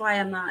 Right. That's why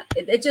I'm not.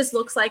 It just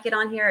looks like it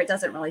on here. It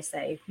doesn't really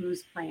say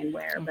who's playing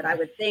where, but I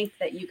would think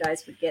that you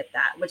guys would get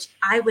that, which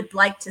I would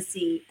like to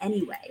see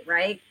anyway.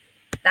 Right.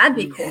 That'd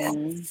be cool.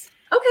 Yes.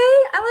 Okay.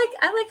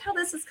 I like how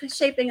this is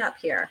shaping up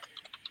here.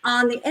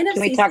 On the NFC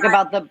Can we talk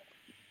about the?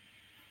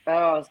 Oh,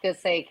 I was gonna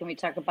say, can we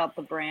talk about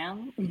the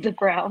Brown,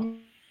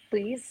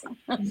 please?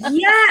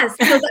 Yes.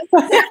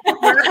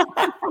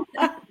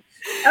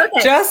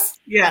 Okay. Just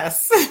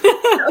yes.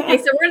 Okay,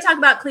 so we're going to talk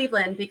about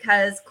Cleveland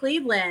because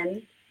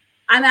Cleveland,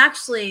 I'm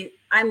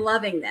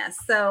loving this.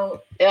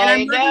 So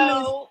I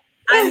know.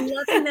 I'm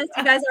loving this.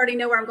 You guys already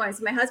know where I'm going.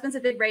 So my husband's a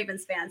big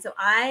Ravens fan. So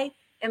I'm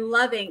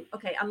loving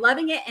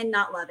it and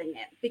not loving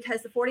it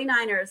because the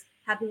 49ers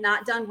have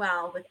not done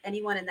well with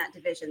anyone in that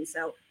division.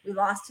 So we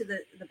lost to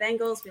the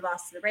Bengals, we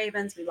lost to the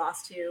Ravens, we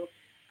lost to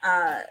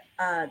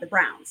the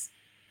Browns.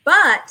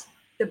 But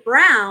the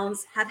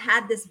Browns have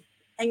had this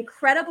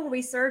incredible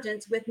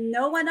resurgence with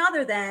no one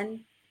other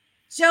than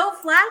Joe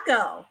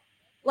Flacco.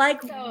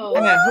 Like, So- I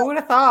know, who would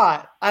have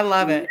thought? I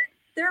love it.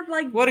 they're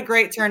like, What a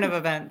great turn of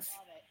events.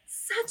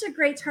 such a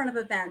great turn of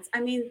events. I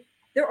mean,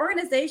 their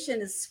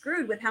organization is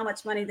screwed with how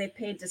much money they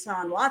paid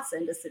Deshaun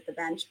Watson to sit the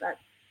bench, but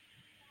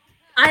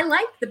I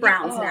like the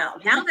Browns now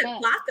that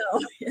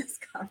Flacco is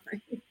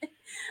covering.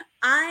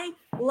 I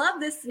love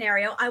this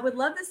scenario. I would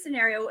love this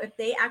scenario if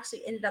they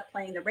actually ended up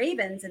playing the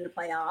Ravens in the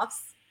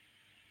playoffs.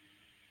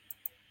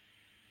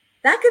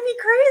 That could be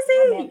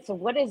crazy. Man, so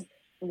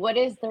what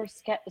is their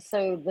schedule?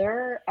 So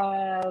they're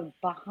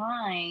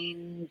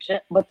behind,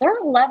 but they're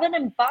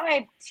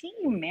 11-5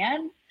 team,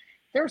 man.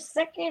 They're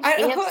second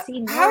AFC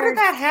North. How did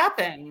that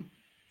happen?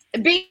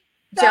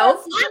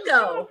 Joe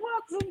Flacco.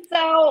 Watson's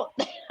out.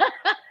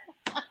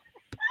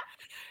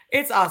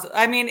 It's awesome.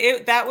 I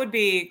mean, that would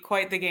be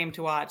quite the game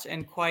to watch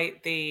and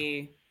quite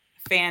the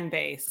fan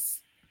base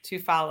to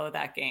follow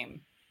that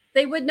game.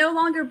 They would no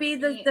longer be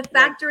the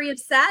factory of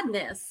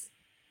sadness.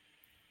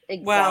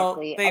 Exactly. Well,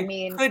 they I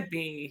mean, could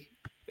be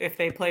if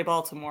they play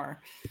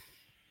Baltimore.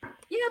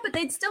 Yeah, but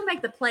they'd still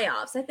make the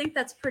playoffs. I think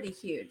that's pretty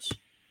huge.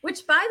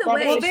 Which, by the Well,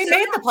 way, Well, they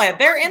made the play.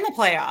 They're in the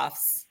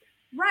playoffs.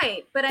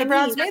 right. But The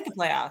Browns made the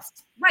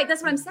playoffs. right.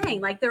 That's what I'm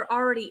saying. Like they're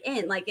already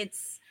in. Like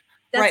that's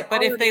Right,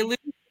 but if they already- lose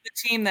to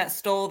the team that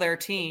stole their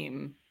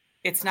team,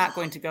 it's not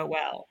going to go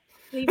well.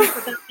 we even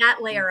forgot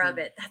that layer of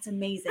it. That's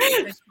amazing.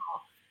 Good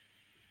call.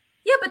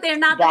 Yeah, but they're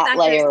not the that factory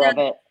layer of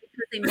sadness it.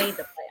 because they made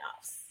the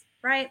playoffs,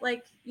 right?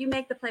 Like you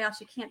make the playoffs,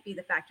 you can't be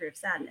the factory of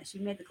sadness. You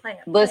made the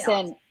playoffs.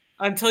 Listen,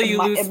 Until you It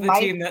might- lose it to the might-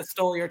 team that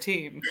stole your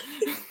team.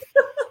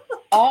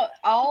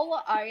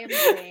 all I am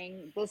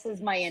saying, this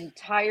is my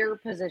entire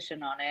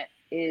position on it,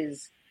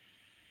 is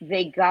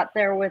they got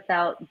there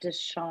without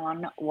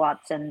Deshaun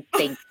Watson,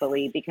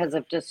 thankfully, because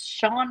if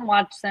Deshaun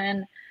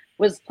Watson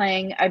was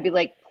playing, I'd be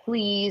like,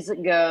 please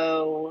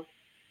go,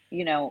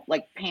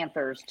 like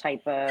Panthers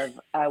type of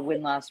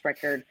win-loss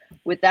record.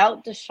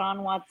 Without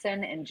Deshaun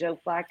Watson and Joe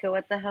Flacco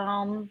at the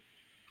helm,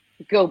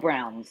 go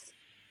Browns.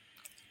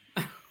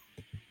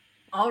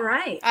 All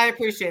right. I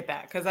appreciate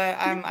that because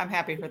I'm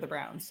happy for the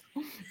Browns.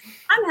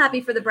 I'm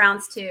happy for the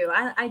Browns too.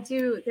 I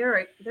do.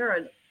 They're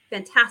a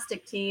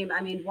fantastic team.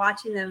 I mean,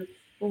 watching them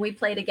when we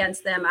played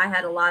against them, I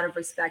had a lot of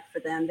respect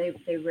for them.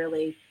 They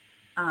really,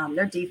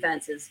 their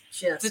defense is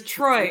just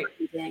Detroit,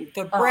 amazing.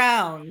 the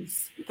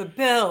Browns, the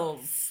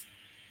Bills.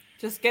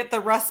 Just get the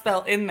Rust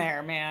Belt in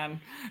there,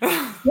 man.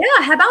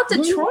 Yeah. How about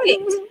Detroit?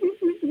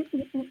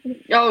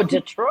 Oh,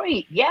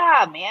 Detroit.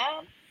 Yeah,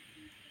 man.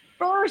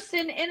 First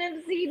in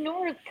NFC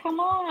North. Come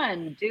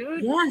on,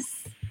 dude.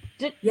 Yes.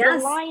 The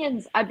Yes.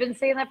 Lions. I've been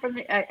saying that from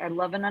I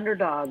love an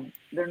underdog.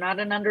 They're not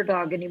an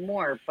underdog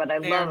anymore, but I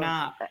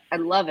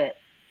love it.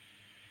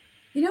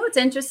 You know what's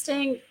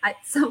interesting?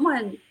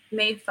 Someone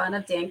made fun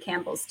of Dan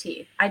Campbell's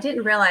teeth. I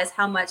didn't realize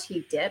how much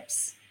he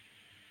dips.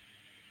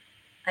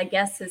 I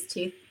guess his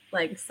teeth,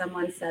 like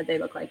someone said, they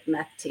look like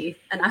meth teeth,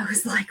 and I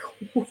was like,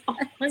 "What?"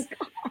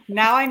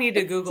 Now I need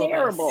to Google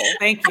Terrible. this.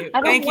 Thank you. I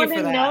don't Thank you want for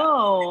to that.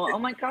 know. Oh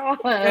my god.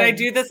 Can I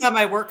do this on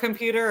my work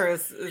computer, or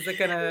is it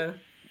gonna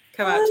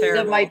come out That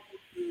terrible? might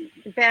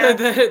bad.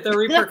 the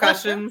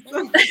repercussions.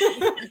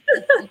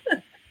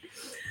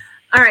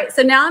 All right,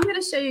 so now I'm going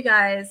to show you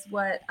guys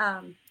what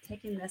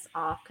taking this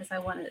off because I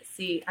want to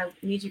see. I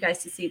need you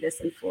guys to see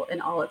this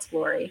in all its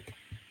glory.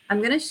 I'm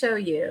going to show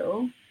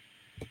you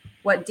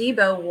what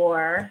Debo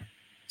wore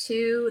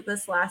to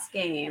this last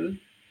game.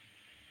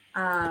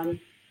 Can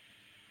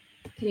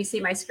you see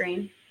my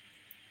screen?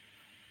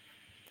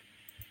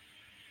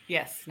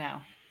 Yes.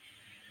 Now.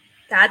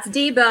 That's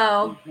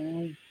Debo.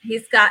 Mhm.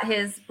 He's got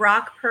his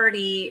Brock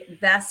Purdy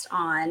vest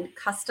on,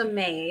 custom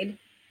made,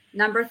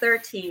 number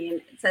 13.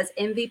 It says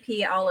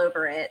MVP all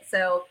over it.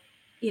 So,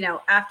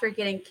 after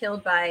getting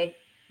killed by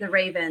the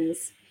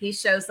Ravens, he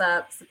shows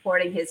up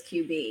supporting his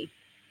QB.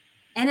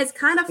 And it's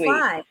kind of Sweet.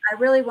 fly. I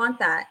really want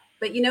that.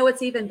 But you know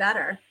what's even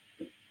better?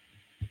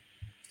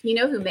 You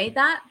know who made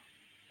that?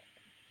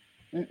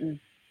 Mm-mm.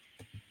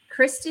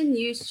 Kristen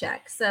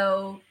Juszczyk.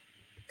 So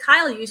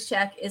Kyle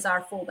Juszczyk is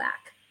our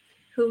fullback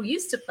who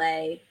used to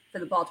play for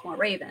the Baltimore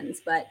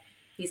Ravens, but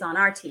he's on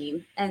our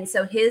team. And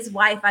so his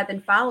wife, I've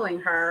been following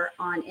her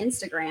on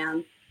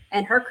Instagram,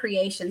 and her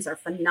creations are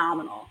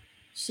phenomenal.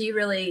 She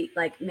really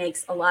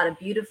makes a lot of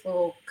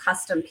beautiful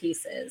custom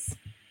pieces.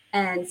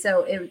 And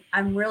so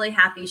I'm really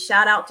happy.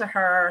 Shout out to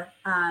her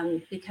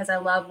because I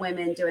love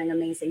women doing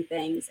amazing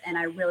things. And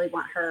I really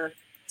want her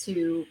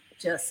to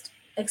just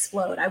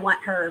explode. I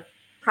want her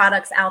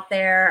products out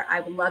there.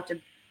 I would love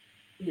to,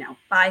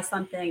 buy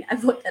something.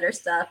 I've looked at her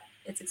stuff.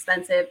 It's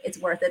expensive. It's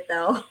worth it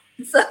though.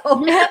 So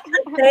I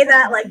say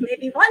that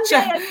maybe one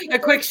day. A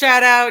quick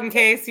shout out in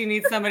case you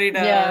need somebody to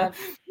Yeah.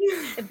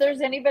 If there's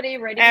anybody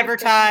ready to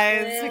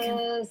advertise.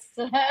 purchase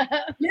this.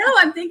 No,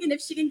 I'm thinking if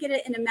she can get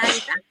it in a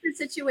manufactured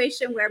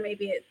situation where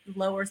maybe it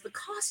lowers the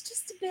cost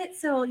just a bit.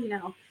 So,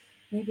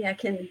 maybe I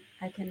can.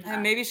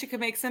 And maybe she could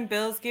make some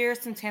Bills gear,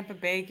 some Tampa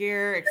Bay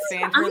gear,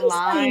 expand what her I'm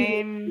line.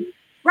 saying.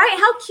 Right.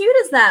 How cute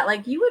is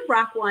that? You would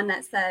rock one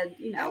that said,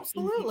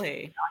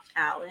 Absolutely. Josh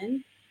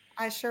Allen.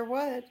 I sure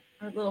would.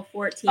 Our little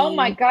 14. Oh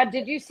my God!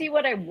 Did you see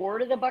what I wore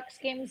to the Bucks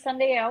game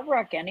Sunday? I'll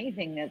rock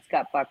anything that's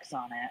got Bucks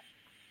on it.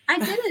 I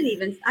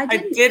didn't. I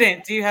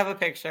didn't. Do you have a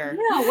picture?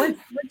 No.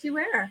 What'd you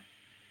wear?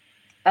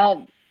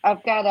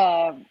 I've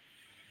got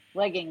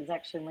leggings.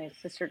 Actually, my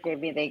sister gave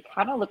me. They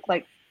kind of look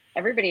like,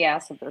 everybody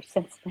asks if they're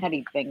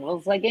Cincinnati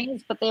Bengals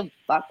leggings, but they have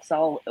Bucks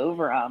all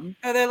over them.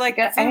 Oh, they're like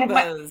I had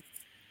Zumbos.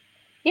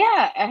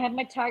 I had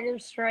my tiger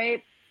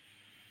stripe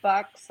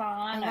Bucks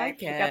on. I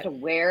like I got to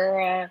wear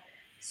a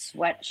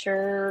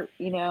sweatshirt,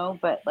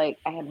 but like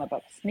I had my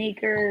Bucks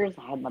sneakers,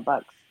 I had my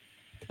Bucks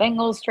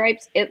Bengals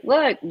stripes.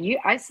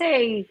 I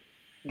say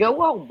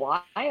go all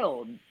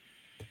wild.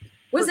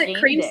 Was it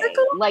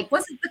creamsicle?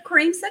 Was it the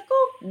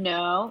creamsicle?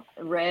 No,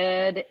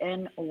 red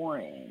and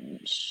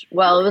orange.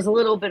 Well, it was a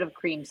little bit of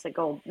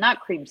creamsicle, not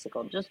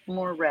creamsicle, just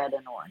more red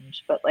and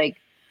orange. But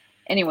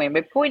anyway,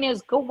 my point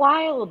is go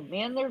wild,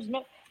 man.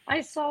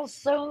 I saw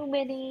so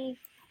many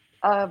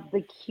of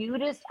the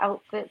cutest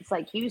outfits.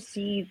 Like you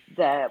see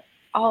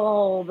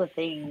all the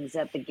things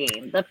at the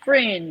game, the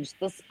fringe,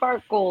 the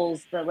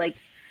sparkles,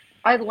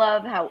 I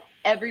love how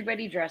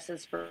everybody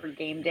dresses for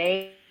game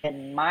day.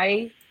 And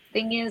my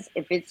thing is,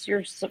 if it's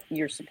you're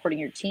supporting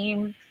your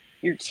team,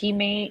 your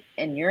teammate,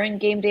 and you're in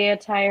game day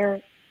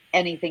attire,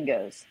 anything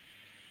goes.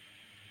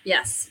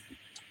 Yes.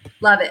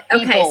 Love it.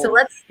 Okay, so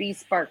let's be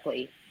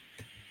sparkly.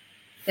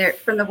 There,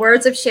 from the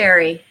words of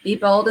Sherry, be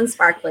bold and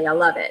sparkly. I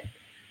love it.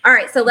 All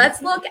right, so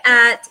let's look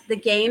at the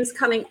games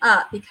coming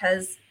up,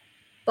 because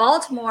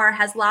Baltimore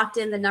has locked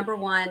in the number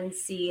 1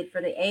 seed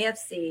for the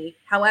AFC.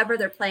 However,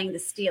 they're playing the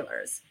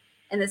Steelers.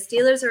 And the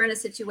Steelers are in a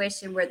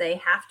situation where they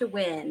have to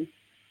win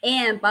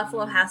and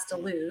Buffalo has to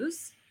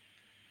lose,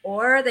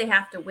 or they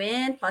have to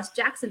win plus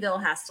Jacksonville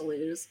has to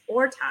lose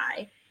or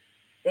tie.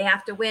 They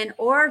have to win,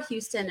 or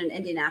Houston and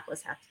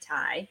Indianapolis have to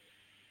tie,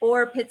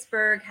 or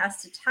Pittsburgh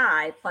has to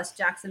tie plus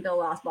Jacksonville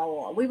lost, blah, blah,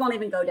 blah. We won't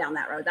even go down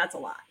that road. That's a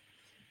lot.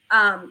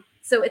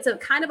 So it's a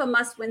kind of a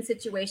must-win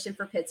situation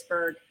for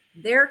Pittsburgh.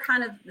 They're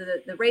kind of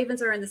the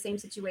Ravens are in the same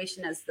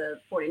situation as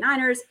the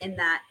 49ers in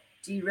that,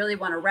 do you really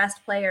want to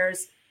rest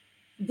players?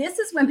 This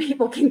is when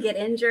people can get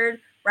injured,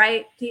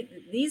 right?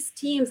 These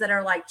teams that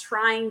are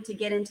trying to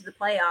get into the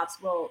playoffs,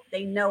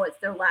 they know it's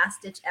their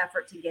last ditch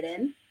effort to get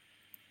in,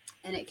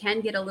 and it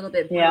can get a little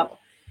bit brutal.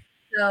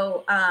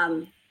 So,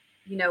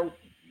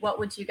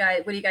 what do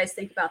you guys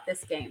think about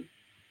this game?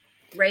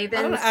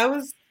 Ravens. I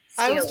was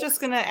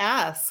just going to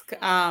ask,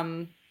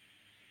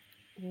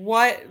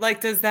 what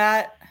does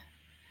that,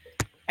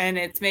 and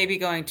it's maybe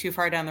going too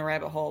far down the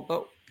rabbit hole,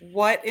 but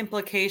what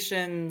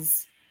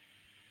implications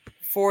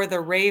for the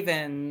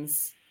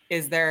Ravens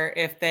is there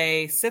if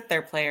they sit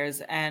their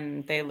players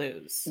and they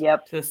lose to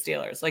the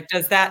Steelers?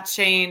 Does that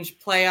change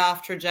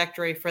playoff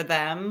trajectory for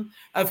them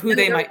of who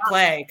they might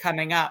play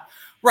coming up?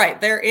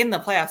 Right. They're in the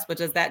playoffs, but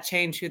does that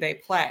change who they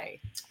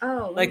play?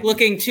 Oh,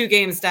 looking 2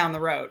 games down the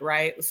road,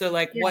 right? So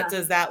what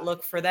does that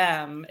look for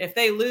them if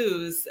they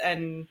lose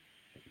and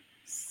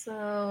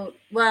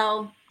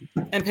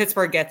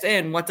Pittsburgh gets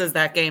in? What does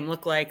that game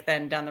look like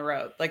then down the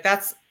road?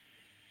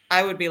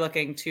 I would be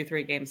looking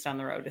 2-3 games down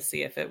the road to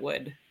see if it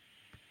would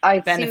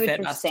benefit see what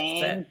you're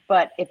saying,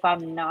 but if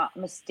I'm not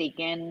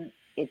mistaken,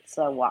 it's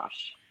a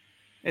wash.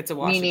 It's a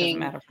wash. Meaning, it doesn't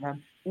matter for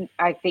them.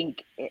 I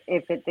think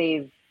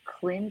they've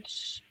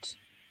clinched.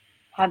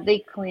 Have they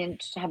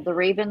clinched? Have the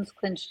Ravens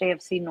clinched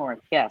AFC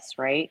North? Yes,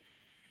 right?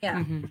 Yeah.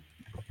 Mm-hmm.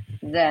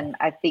 Then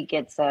I think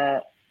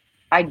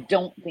I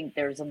don't think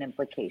there's an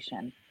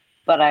implication,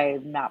 but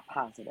I'm not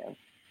positive.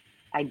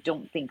 I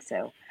don't think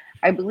so.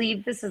 I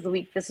believe this is the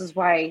week. This is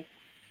why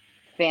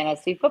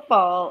fantasy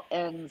football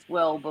ends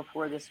well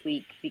before this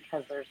week,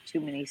 because there's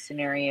too many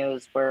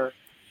scenarios where,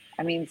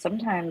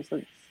 sometimes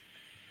let's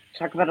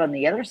talk about on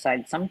the other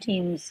side. Some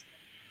teams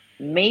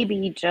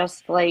maybe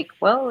just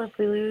if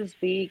we lose,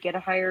 we get a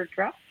higher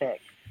draft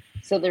pick.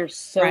 So there's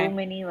so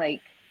many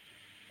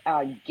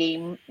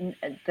game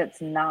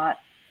that's not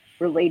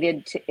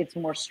related to, it's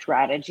more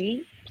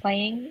strategy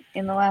playing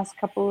in the last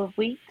couple of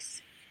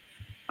weeks.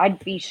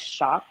 I'd be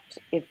shocked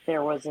if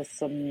there was a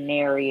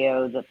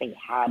scenario that they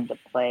had to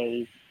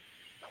play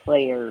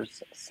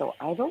players. So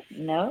I don't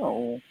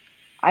know.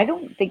 I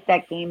don't think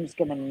that game's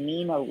going to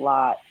mean a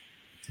lot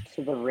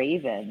to the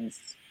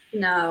Ravens.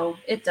 No,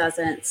 it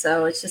doesn't.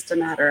 So it's just a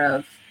matter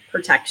of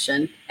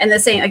protection. And the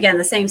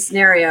same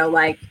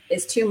scenario,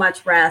 is too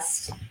much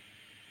rest,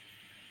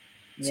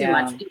 too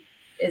much.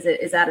 Is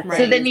that a thing?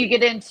 So then you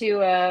get into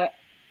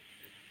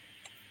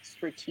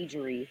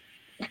strategery.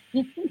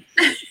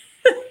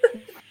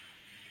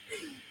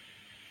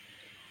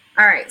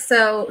 All right.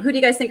 So who do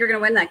you guys think are going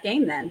to win that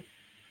game then?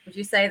 Would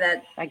you say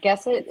that? I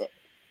guess it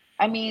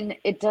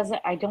doesn't,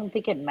 I don't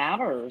think it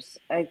matters.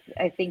 I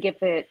think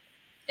if it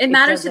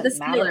matters to the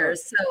Steelers.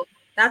 So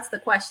that's the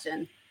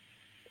question.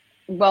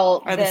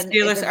 Well, are the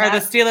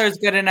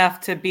Steelers good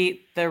enough to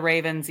beat the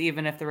Ravens,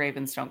 even if the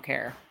Ravens don't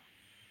care?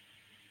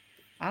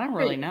 I don't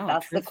really know.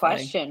 That's the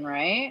question,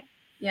 right?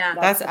 Yeah.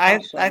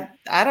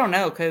 I don't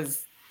know,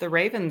 because the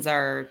Ravens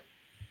are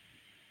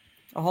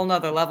a whole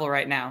nother level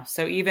right now.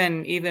 So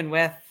even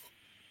with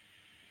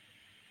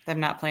them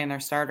not playing their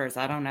starters.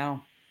 I don't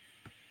know.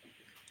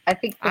 I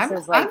think this I'm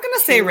is like going to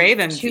say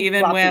Ravens, too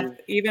even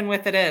floppy.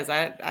 with it is.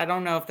 I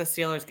don't know if the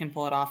Steelers can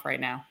pull it off right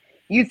now.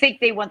 You think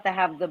they want to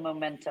have the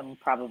momentum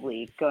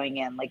probably going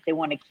in, like they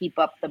want to keep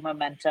up the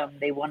momentum.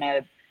 They want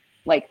to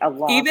like a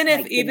loss. Even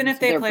if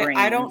they play, brains.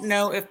 I don't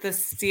know if the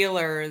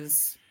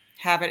Steelers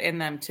have it in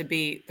them to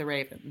beat the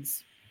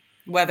Ravens,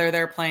 whether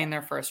they're playing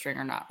their first string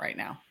or not right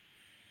now.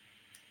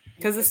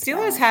 Because the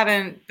Steelers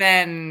haven't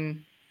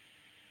been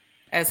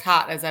as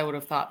hot as I would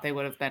have thought they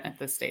would have been at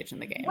this stage in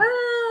the game.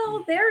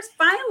 Well, they're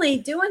finally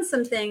doing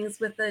some things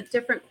with a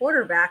different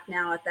quarterback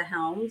now at the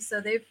helm. So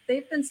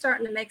they've been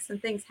starting to make some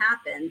things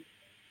happen.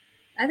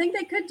 I think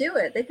they could do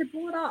it. They could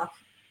pull it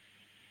off.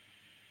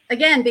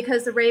 Again,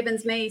 because the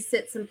Ravens may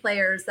sit some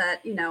players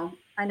that,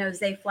 I know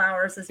Zay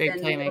Flowers has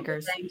been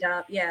banged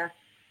up. Yeah.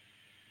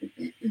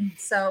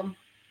 So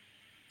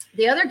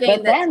the other game.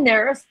 But then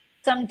there are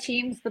some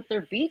teams that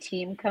their B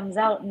team comes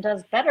out and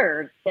does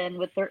better than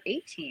with their A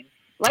team,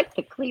 like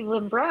the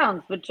Cleveland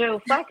Browns with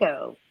Joe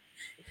Flacco.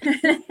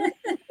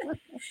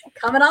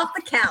 Coming off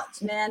the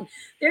couch, man.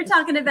 They're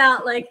talking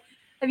about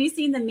have you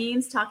seen the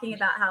memes talking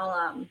about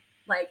how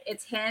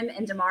it's him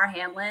and Damar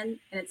Hamlin,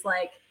 and it's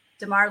like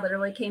Damar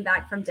literally came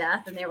back from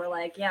death, and they were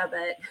like, yeah,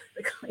 but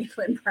the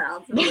Cleveland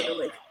Browns are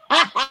literally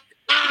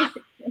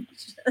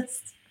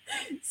just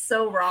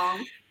so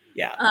wrong.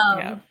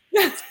 Yeah.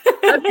 Okay.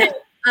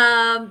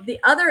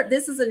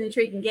 This is an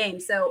intriguing game.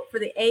 So for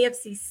the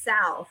AFC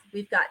South,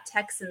 we've got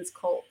Texans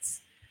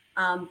Colts.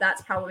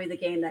 That's probably the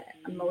game that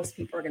most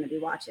people are going to be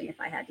watching, if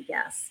I had to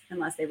guess,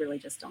 unless they really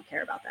just don't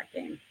care about that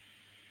game.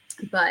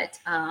 But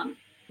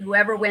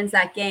whoever wins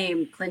that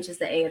game clinches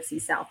the AFC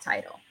South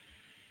title.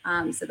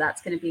 So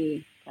that's going to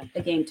be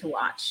a game to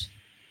watch.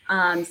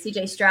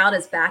 CJ Stroud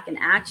is back in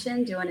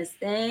action, doing his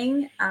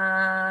thing.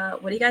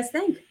 What do you guys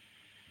think?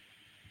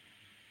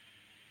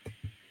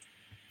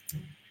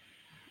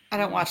 I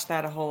don't watch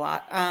that a whole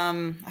lot.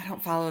 I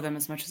don't follow them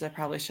as much as I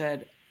probably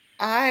should.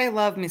 I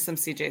love me some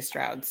CJ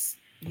Strouds.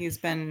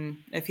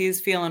 If he's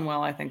feeling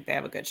well, I think they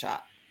have a good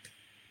shot.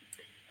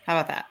 How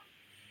about that?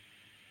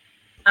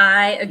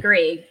 I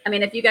agree. I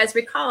mean, if you guys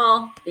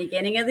recall,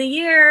 beginning of the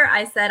year,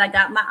 I said I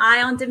got my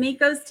eye on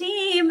D'Amico's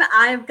team.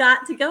 I've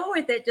got to go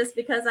with it just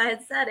because I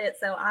had said it.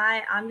 So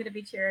I'm going to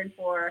be cheering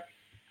for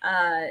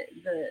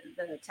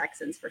the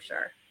Texans for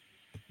sure.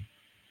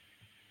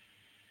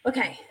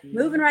 Okay,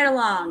 moving right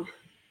along.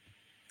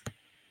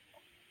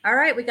 All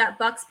right, we got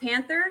Bucks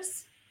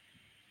Panthers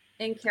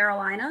in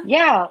Carolina.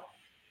 Yeah.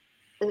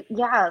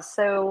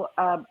 So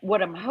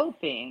what I'm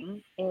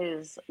hoping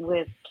is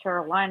with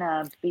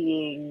Carolina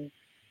being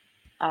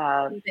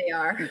they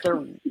are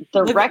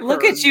the record.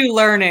 Look at you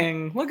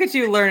learning. Look at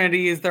you learning to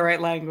use the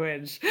right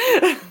language.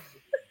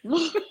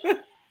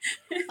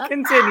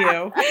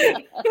 Continue.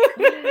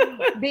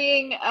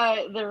 Being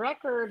the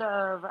record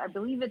of, I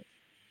believe it's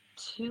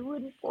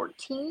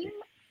 2-14.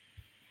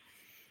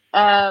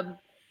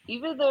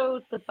 Even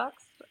though the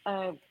Bucks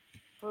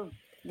were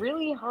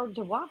really hard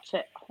to watch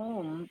at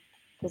home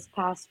this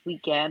past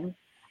weekend,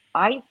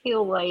 I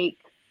feel like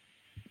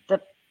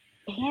the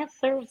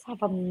Panthers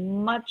have a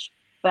much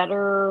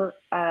better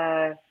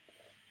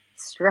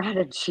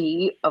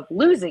strategy of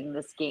losing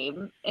this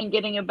game and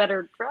getting a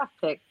better draft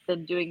pick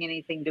than doing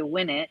anything to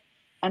win it.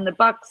 And the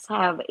Bucks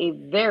have a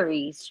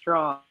very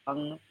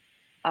strong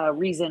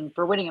reason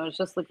for winning. I was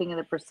just looking at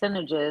the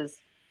percentages,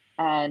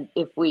 and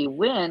if we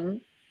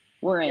win,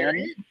 we're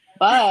in.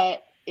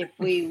 But if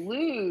we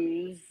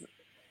lose,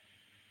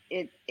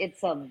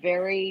 it's a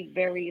very,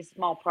 very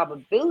small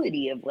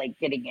probability of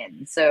getting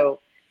in. So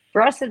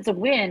for us, it's a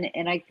win,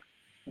 and I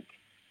think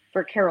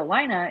for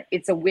Carolina,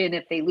 it's a win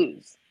if they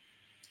lose,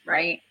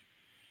 right?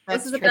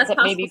 This is the best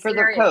possible maybe for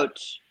scenario. their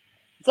coach.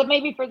 So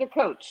maybe for the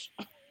coach.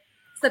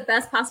 It's the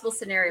best possible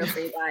scenario for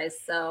you guys.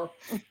 So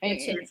good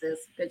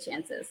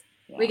chances.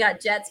 Yeah. We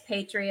got Jets,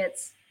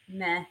 Patriots,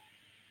 meh.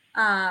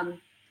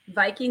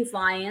 Vikings,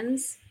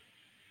 Lions.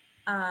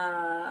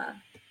 Let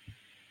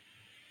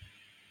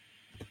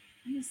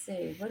me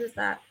see. What is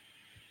that?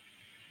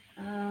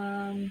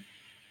 I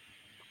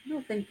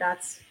don't think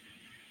that's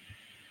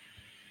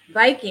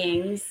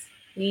Vikings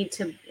need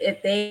to,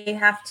 if they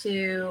have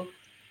to,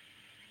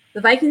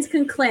 the Vikings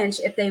can clinch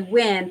if they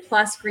win,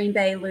 plus Green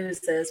Bay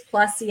loses,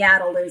 plus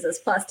Seattle loses,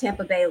 plus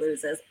Tampa Bay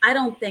loses. I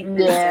don't think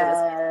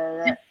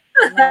Minnesota's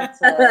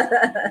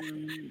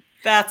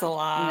that's a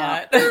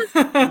lot.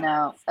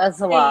 No,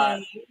 that's a lot.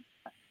 It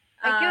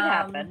could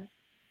happen.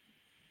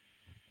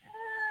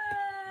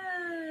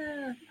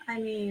 I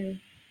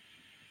mean,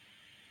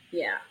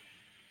 yeah.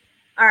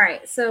 All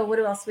right. So what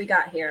else we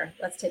got here?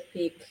 Let's take a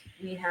peek.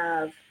 We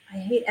have, I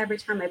hate every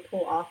time I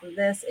pull off of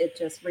this, it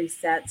just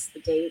resets the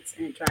dates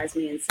and it drives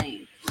me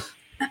insane.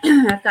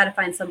 I've got to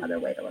find some other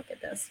way to look at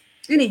this.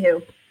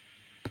 Anywho.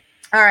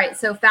 All right.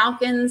 So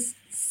Falcons,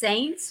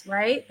 Saints,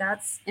 right?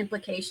 That's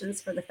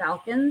implications for the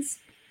Falcons.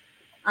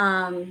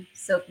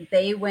 So if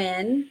they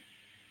win,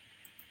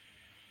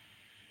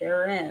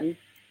 they're in.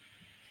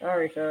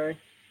 Sorry.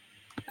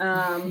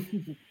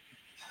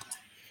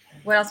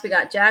 What else we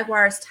got?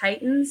 Jaguars,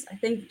 Titans. I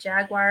think the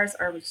Jaguars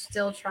are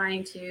still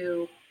trying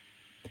to.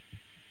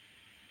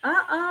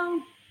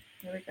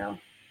 There we go.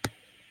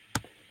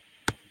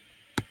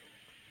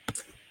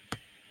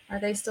 Are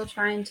they still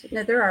trying to?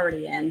 No, they're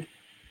already in.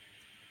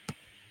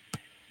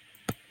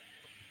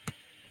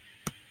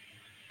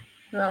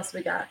 Who else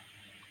we got?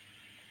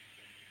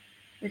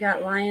 We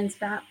got Lions,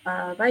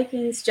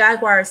 Vikings,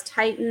 Jaguars,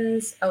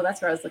 Titans. Oh,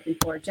 that's what I was looking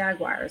for.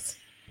 Jaguars.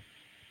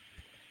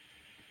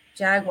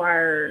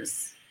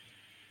 Jaguars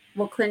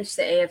will clinch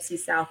the AFC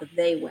South if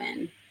they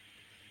win.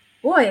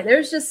 Boy,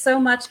 there's just so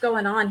much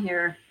going on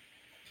here.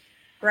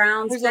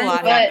 Browns, There's a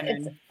lot But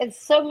happening.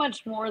 it's so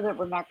much more that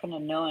we're not going to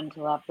know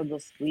until after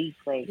this week.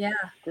 Like, yeah,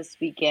 this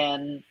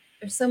weekend.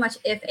 there's so much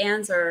if,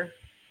 ands, or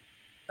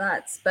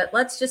buts. But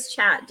let's just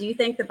chat. Do you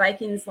think the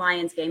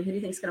Vikings-Lions game, who do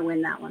you think is going to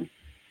win that one?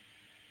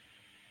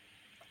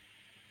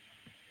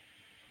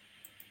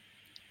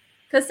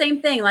 Because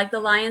same thing, like the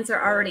Lions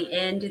are already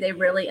in. Do they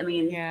really? I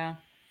mean, Yeah.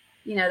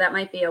 you know, that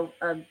might be a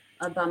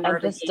bummer. I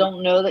just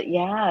don't know that.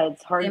 Yeah,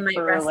 it's hard They might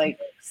for rest like.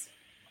 folks.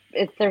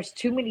 If there's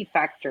too many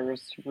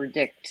factors to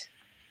predict.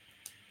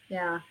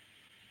 Yeah.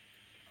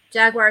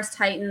 Jaguars,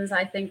 Titans.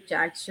 I think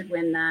Jags should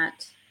win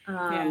that.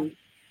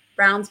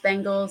 Browns,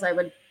 Bengals. I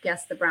would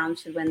guess the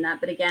Browns should win that.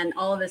 But again,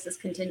 all of this is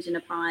contingent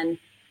upon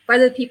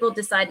whether people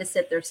decide to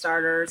sit their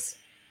starters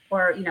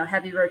or, you know,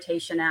 heavy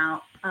rotation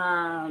out.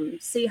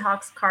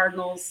 Seahawks,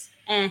 Cardinals.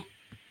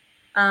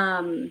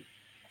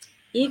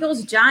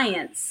 Eagles,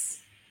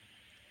 Giants.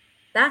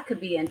 That could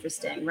be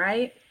interesting,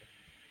 right?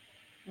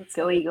 Let's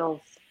go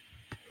Eagles.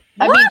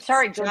 What? I mean,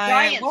 sorry, go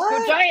Giants. What?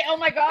 Go Giants. Oh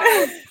my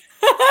God.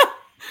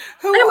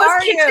 Who I are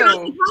almost kicked you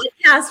off you?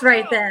 the podcast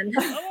right then.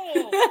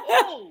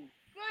 Oh,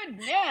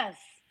 goodness.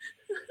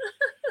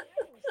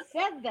 Whoever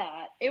said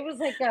that? It was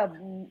like a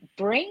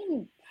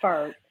brain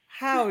fart.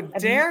 How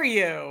dare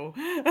you?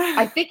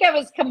 I think I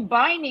was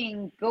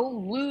combining go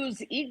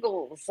lose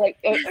Eagles. Like,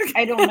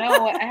 I don't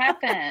know what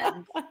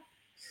happened.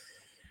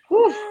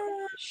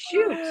 Whew,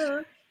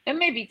 shoot. It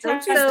may be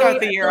time Don't you start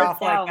the to year sit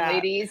off like down, that.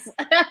 ladies.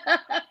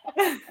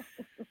 Oh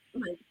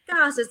my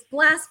gosh, it's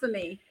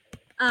blasphemy.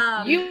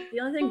 You the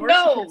only thing worse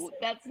No,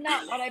 that's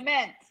not what I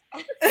meant.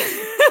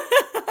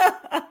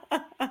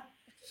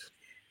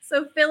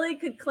 So Philly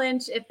could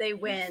clinch if they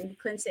win,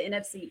 clinch the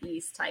NFC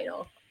East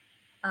title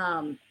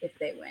if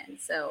they win.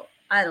 So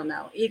I don't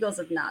know. Eagles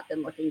have not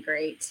been looking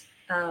great.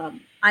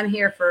 I'm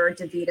here for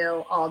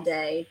DeVito all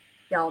day.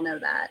 Y'all know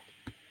that.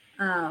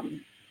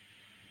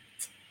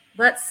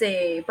 Let's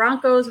see.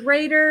 Broncos,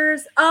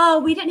 Raiders. Oh,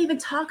 we didn't even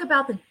talk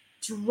about the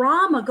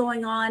drama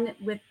going on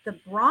with the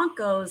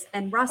Broncos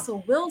and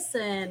Russell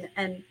Wilson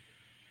and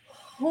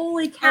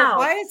holy cow.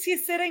 Why is he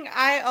sitting?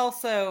 I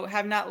also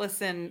have not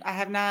listened. I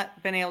have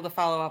not been able to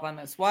follow up on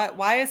this.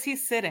 Why is he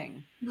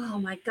sitting? Oh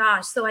my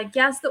gosh. So I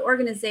guess the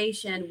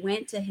organization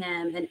went to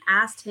him and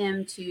asked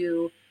him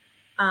to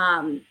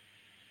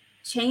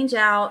change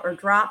out or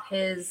drop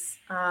his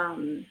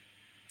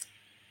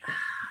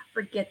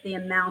forget the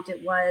amount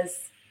it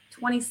was,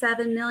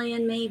 27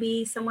 million,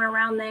 maybe somewhere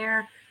around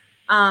there.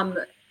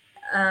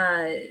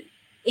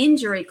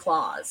 Injury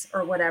clause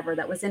or whatever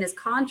that was in his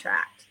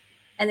contract.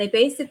 And they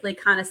basically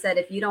kind of said,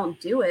 if you don't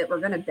do it, we're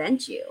going to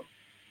bench you.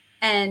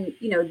 And,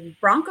 you know,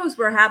 Broncos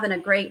were having a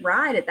great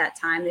ride at that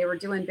time. They were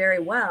doing very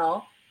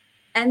well.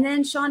 And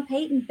then Sean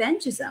Payton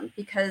benches him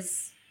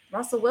because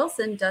Russell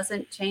Wilson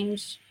doesn't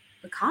change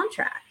the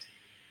contract.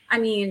 I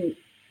mean,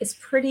 it's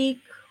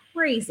pretty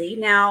crazy.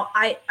 Now,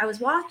 I was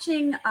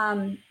watching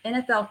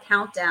NFL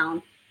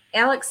Countdown.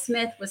 Alex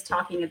Smith was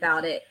talking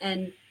about it,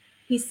 and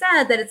he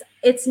said that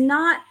it's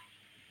not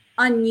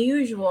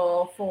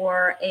unusual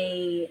for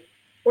a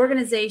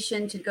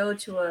organization to go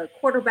to a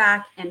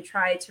quarterback and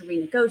try to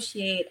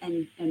renegotiate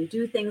and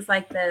do things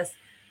like this.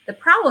 The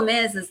problem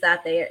is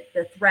that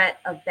the threat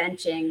of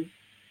benching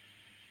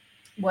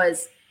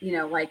was, you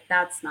know, like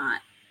that's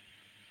not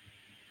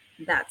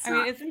I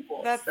mean, isn't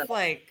cool. that's So,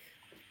 like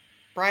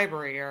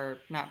bribery or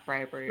not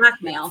bribery?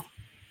 blackmail.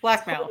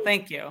 Blackmail.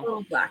 Thank A you.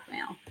 little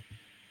blackmail.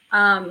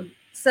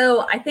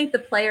 So I think the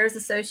Players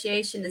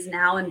Association is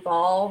now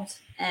involved,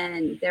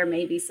 and there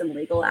may be some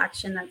legal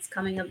action that's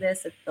coming of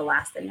this. If the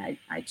last thing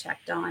I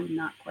checked on,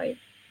 not quite.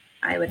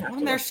 I would have Well,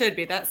 to. there Look. should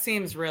be. That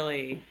seems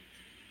really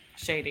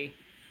shady.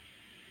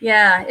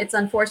 Yeah, it's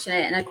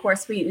unfortunate, and of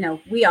course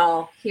we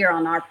all here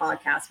on our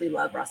podcast we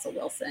love Russell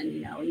Wilson.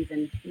 You know,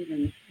 even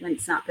when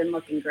it's not been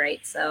looking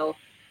great. So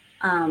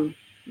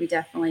we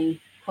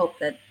definitely hope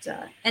that.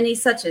 And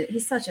he's such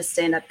a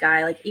stand-up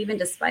guy. Like even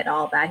despite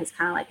all that, he's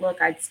kind of like,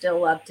 look, I'd still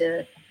love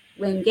to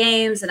win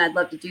games, and I'd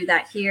love to do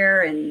that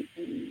here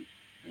in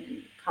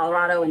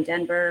Colorado and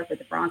Denver with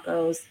the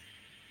Broncos.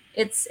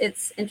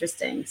 It's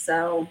interesting.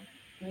 So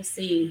we'll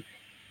see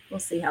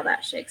how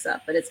that shakes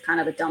up. But it's kind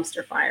of a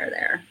dumpster fire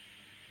there.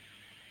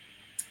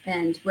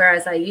 And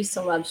whereas I used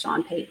to love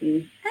Sean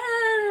Payton,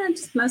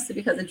 just mostly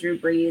because of Drew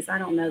Brees, I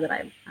don't know that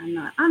I'm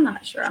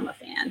not sure I'm a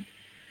fan.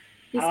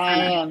 I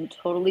am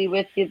totally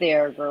with you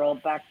there, girl.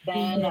 Back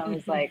then I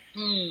was like,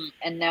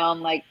 and now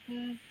I'm like,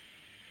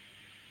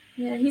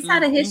 Yeah, he's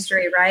had a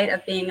history, right,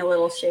 of being a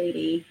little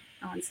shady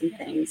on some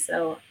things.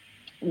 So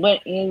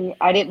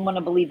I didn't want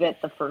to believe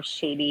it the first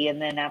shady,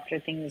 and then after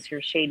things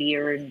are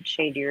shadier and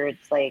shadier,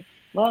 it's like,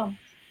 well,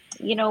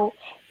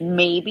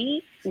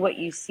 maybe what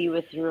you see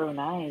with your own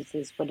eyes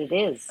is what it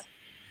is.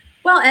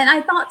 well, and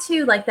I thought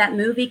too, like that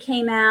movie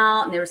came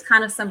out and there was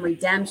kind of some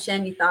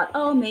redemption. You thought,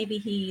 oh, maybe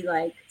he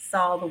like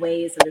saw the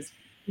ways of his,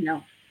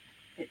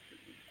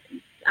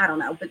 I don't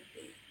know, but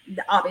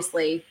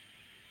obviously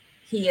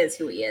he is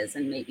who he is,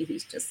 and maybe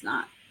he's just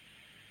not.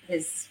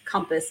 His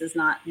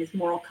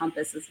moral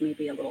compass is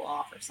maybe a little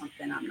off or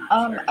something. I'm not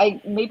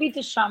sure. Maybe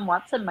Deshaun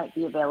Watson might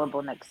be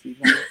available next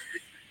season.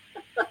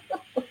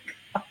 Oh,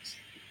 gosh.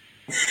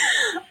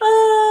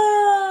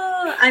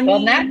 Oh,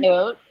 on that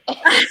note.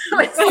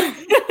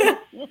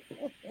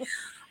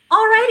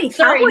 Alrighty.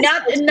 Sorry,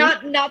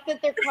 not that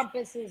their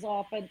compass is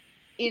off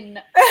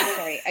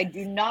sorry, I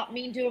do not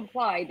mean to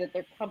imply that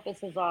their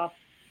compass is off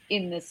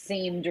in the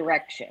same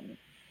direction.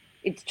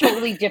 It's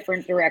totally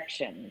different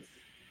directions.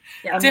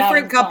 Yeah.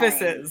 Different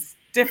compasses.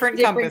 Different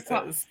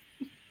compasses.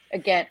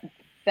 Again,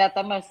 Beth,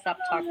 I'm going to stop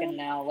talking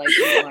now like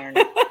you learned.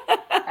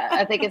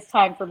 I think it's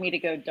time for me to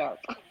go dark.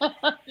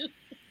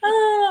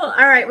 Oh,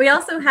 all right. We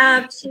also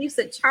have Chiefs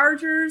at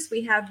Chargers.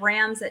 We have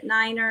Rams at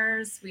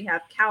Niners. We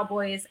have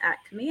Cowboys at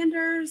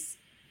Commanders.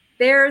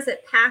 Bears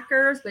at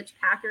Packers, which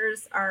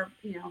Packers are,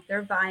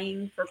 they're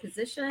vying for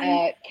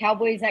position.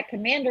 Cowboys at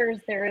Commanders.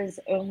 There is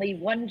only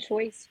one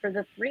choice for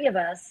the three of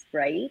us,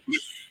 right?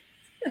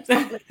 There's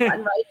only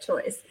one right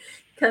choice.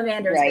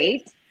 Commanders.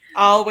 Right.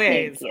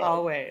 Always.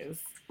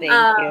 Thank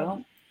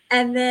you.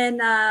 And then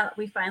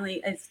we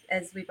finally,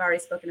 as we've already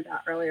spoken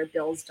about earlier,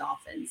 Bills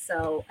Dolphins.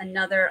 So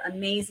another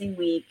amazing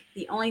week.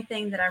 The only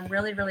thing that I'm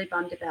really, really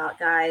bummed about,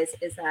 guys,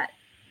 is that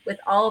with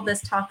all of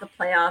this talk of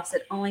playoffs,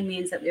 it only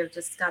means that we've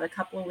just got a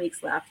couple of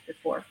weeks left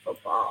before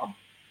football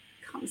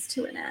comes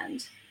to an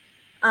end.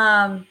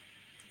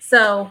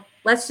 So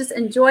let's just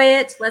enjoy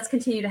it. Let's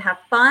continue to have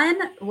fun.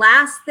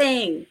 Last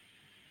thing,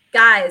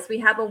 guys, we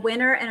have a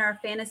winner in our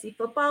fantasy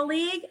football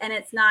league, and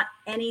it's not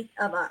any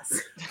of us.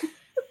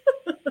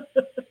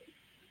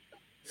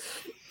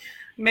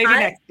 Maybe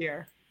next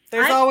year.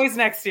 There's always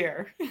next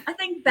year. I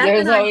think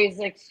there's always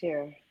next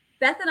year.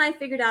 Beth and I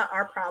figured out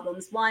our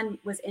problems. One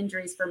was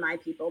injuries for my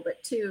people,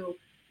 but two,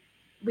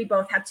 we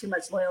both have too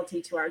much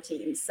loyalty to our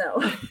team. So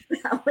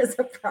that was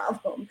a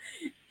problem.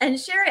 And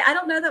Sherry, I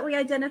don't know that we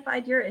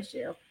identified your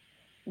issue.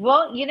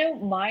 Well,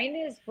 mine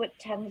is what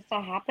tends to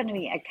happen to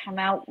me. I come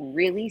out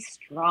really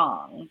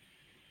strong,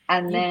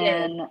 and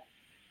then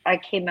I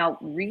came out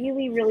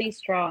really, really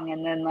strong,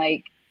 and then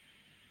like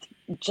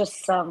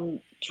just some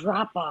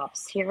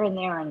drop-offs here and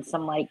there and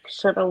some like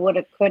shoulda,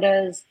 woulda,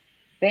 couldas.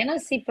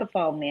 Fantasy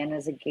football, man,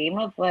 is a game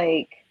of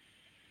like,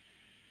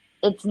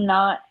 it's a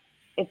lot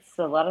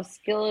of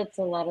skill, it's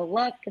a lot of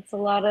luck, it's a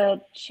lot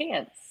of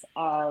chance.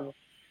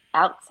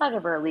 Outside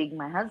of our league,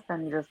 my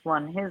husband just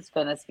won his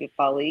fantasy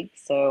football league,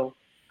 so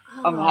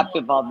I'm happy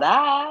about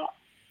that.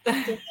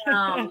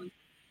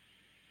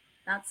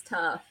 That's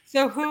tough.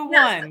 So who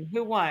won?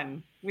 Who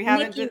won? We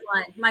haven't. Nikki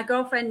won. My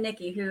girlfriend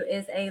Nikki, who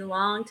is a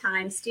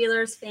longtime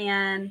Steelers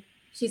fan.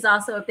 She's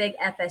also a big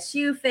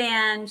FSU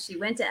fan. She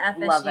went to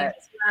FSU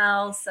as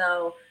well.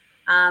 So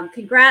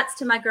congrats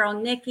to my girl,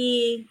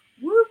 Nikki.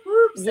 Whoop,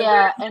 whoop. So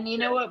and you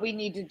know what we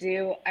need to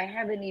do? I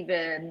haven't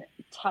even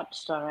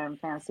touched on it in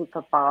fantasy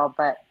football,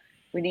 but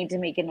we need to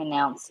make an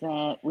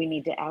announcement. We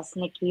need to ask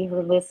Nikki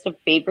her list of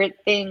favorite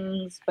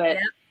things, but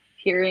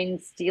hearing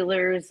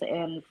Steelers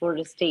and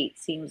Florida State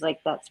seems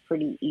like that's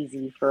pretty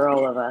easy for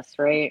all of us,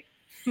 right?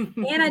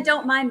 And I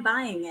don't mind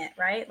buying it,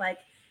 right? Like,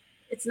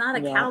 it's not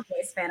a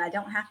Cowboys fan. I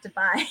don't have to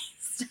buy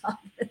stuff.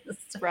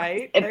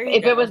 Right.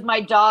 If it was my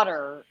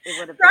daughter, it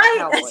would have been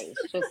Cowboys.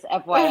 Just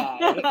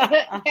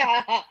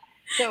FYI.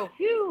 So,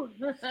 phew.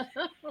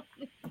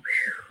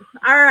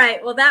 All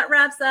right. Well, that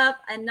wraps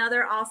up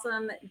another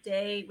awesome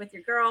day with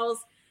your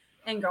girls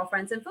and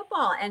girlfriends in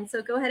football. And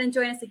so go ahead and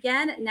join us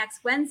again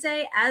next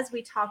Wednesday as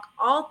we talk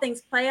all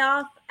things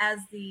playoff, as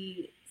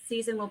the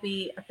season will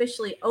be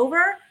officially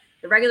over.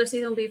 The regular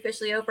season will be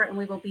officially over, and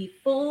we will be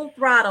full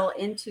throttle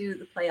into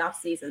the playoff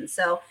season.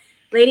 So,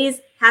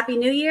 ladies, Happy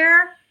New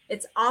Year.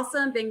 It's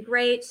awesome. Been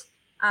great.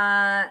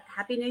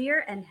 Happy New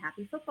Year and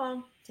happy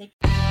football. Take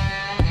care.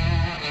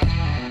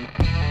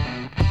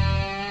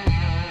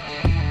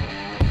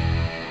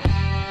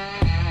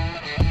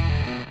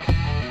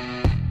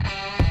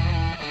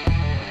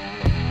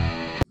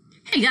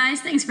 Hey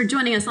guys, thanks for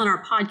joining us on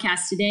our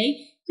podcast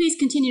today. Please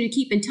continue to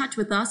keep in touch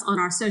with us on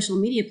our social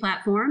media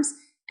platforms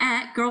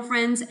at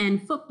Girlfriends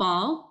and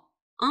Football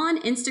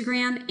on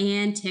Instagram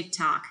and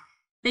TikTok.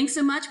 Thanks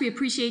so much. We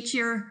appreciate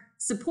your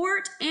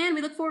support, and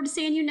we look forward to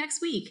seeing you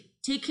next week.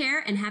 Take care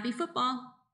and happy football.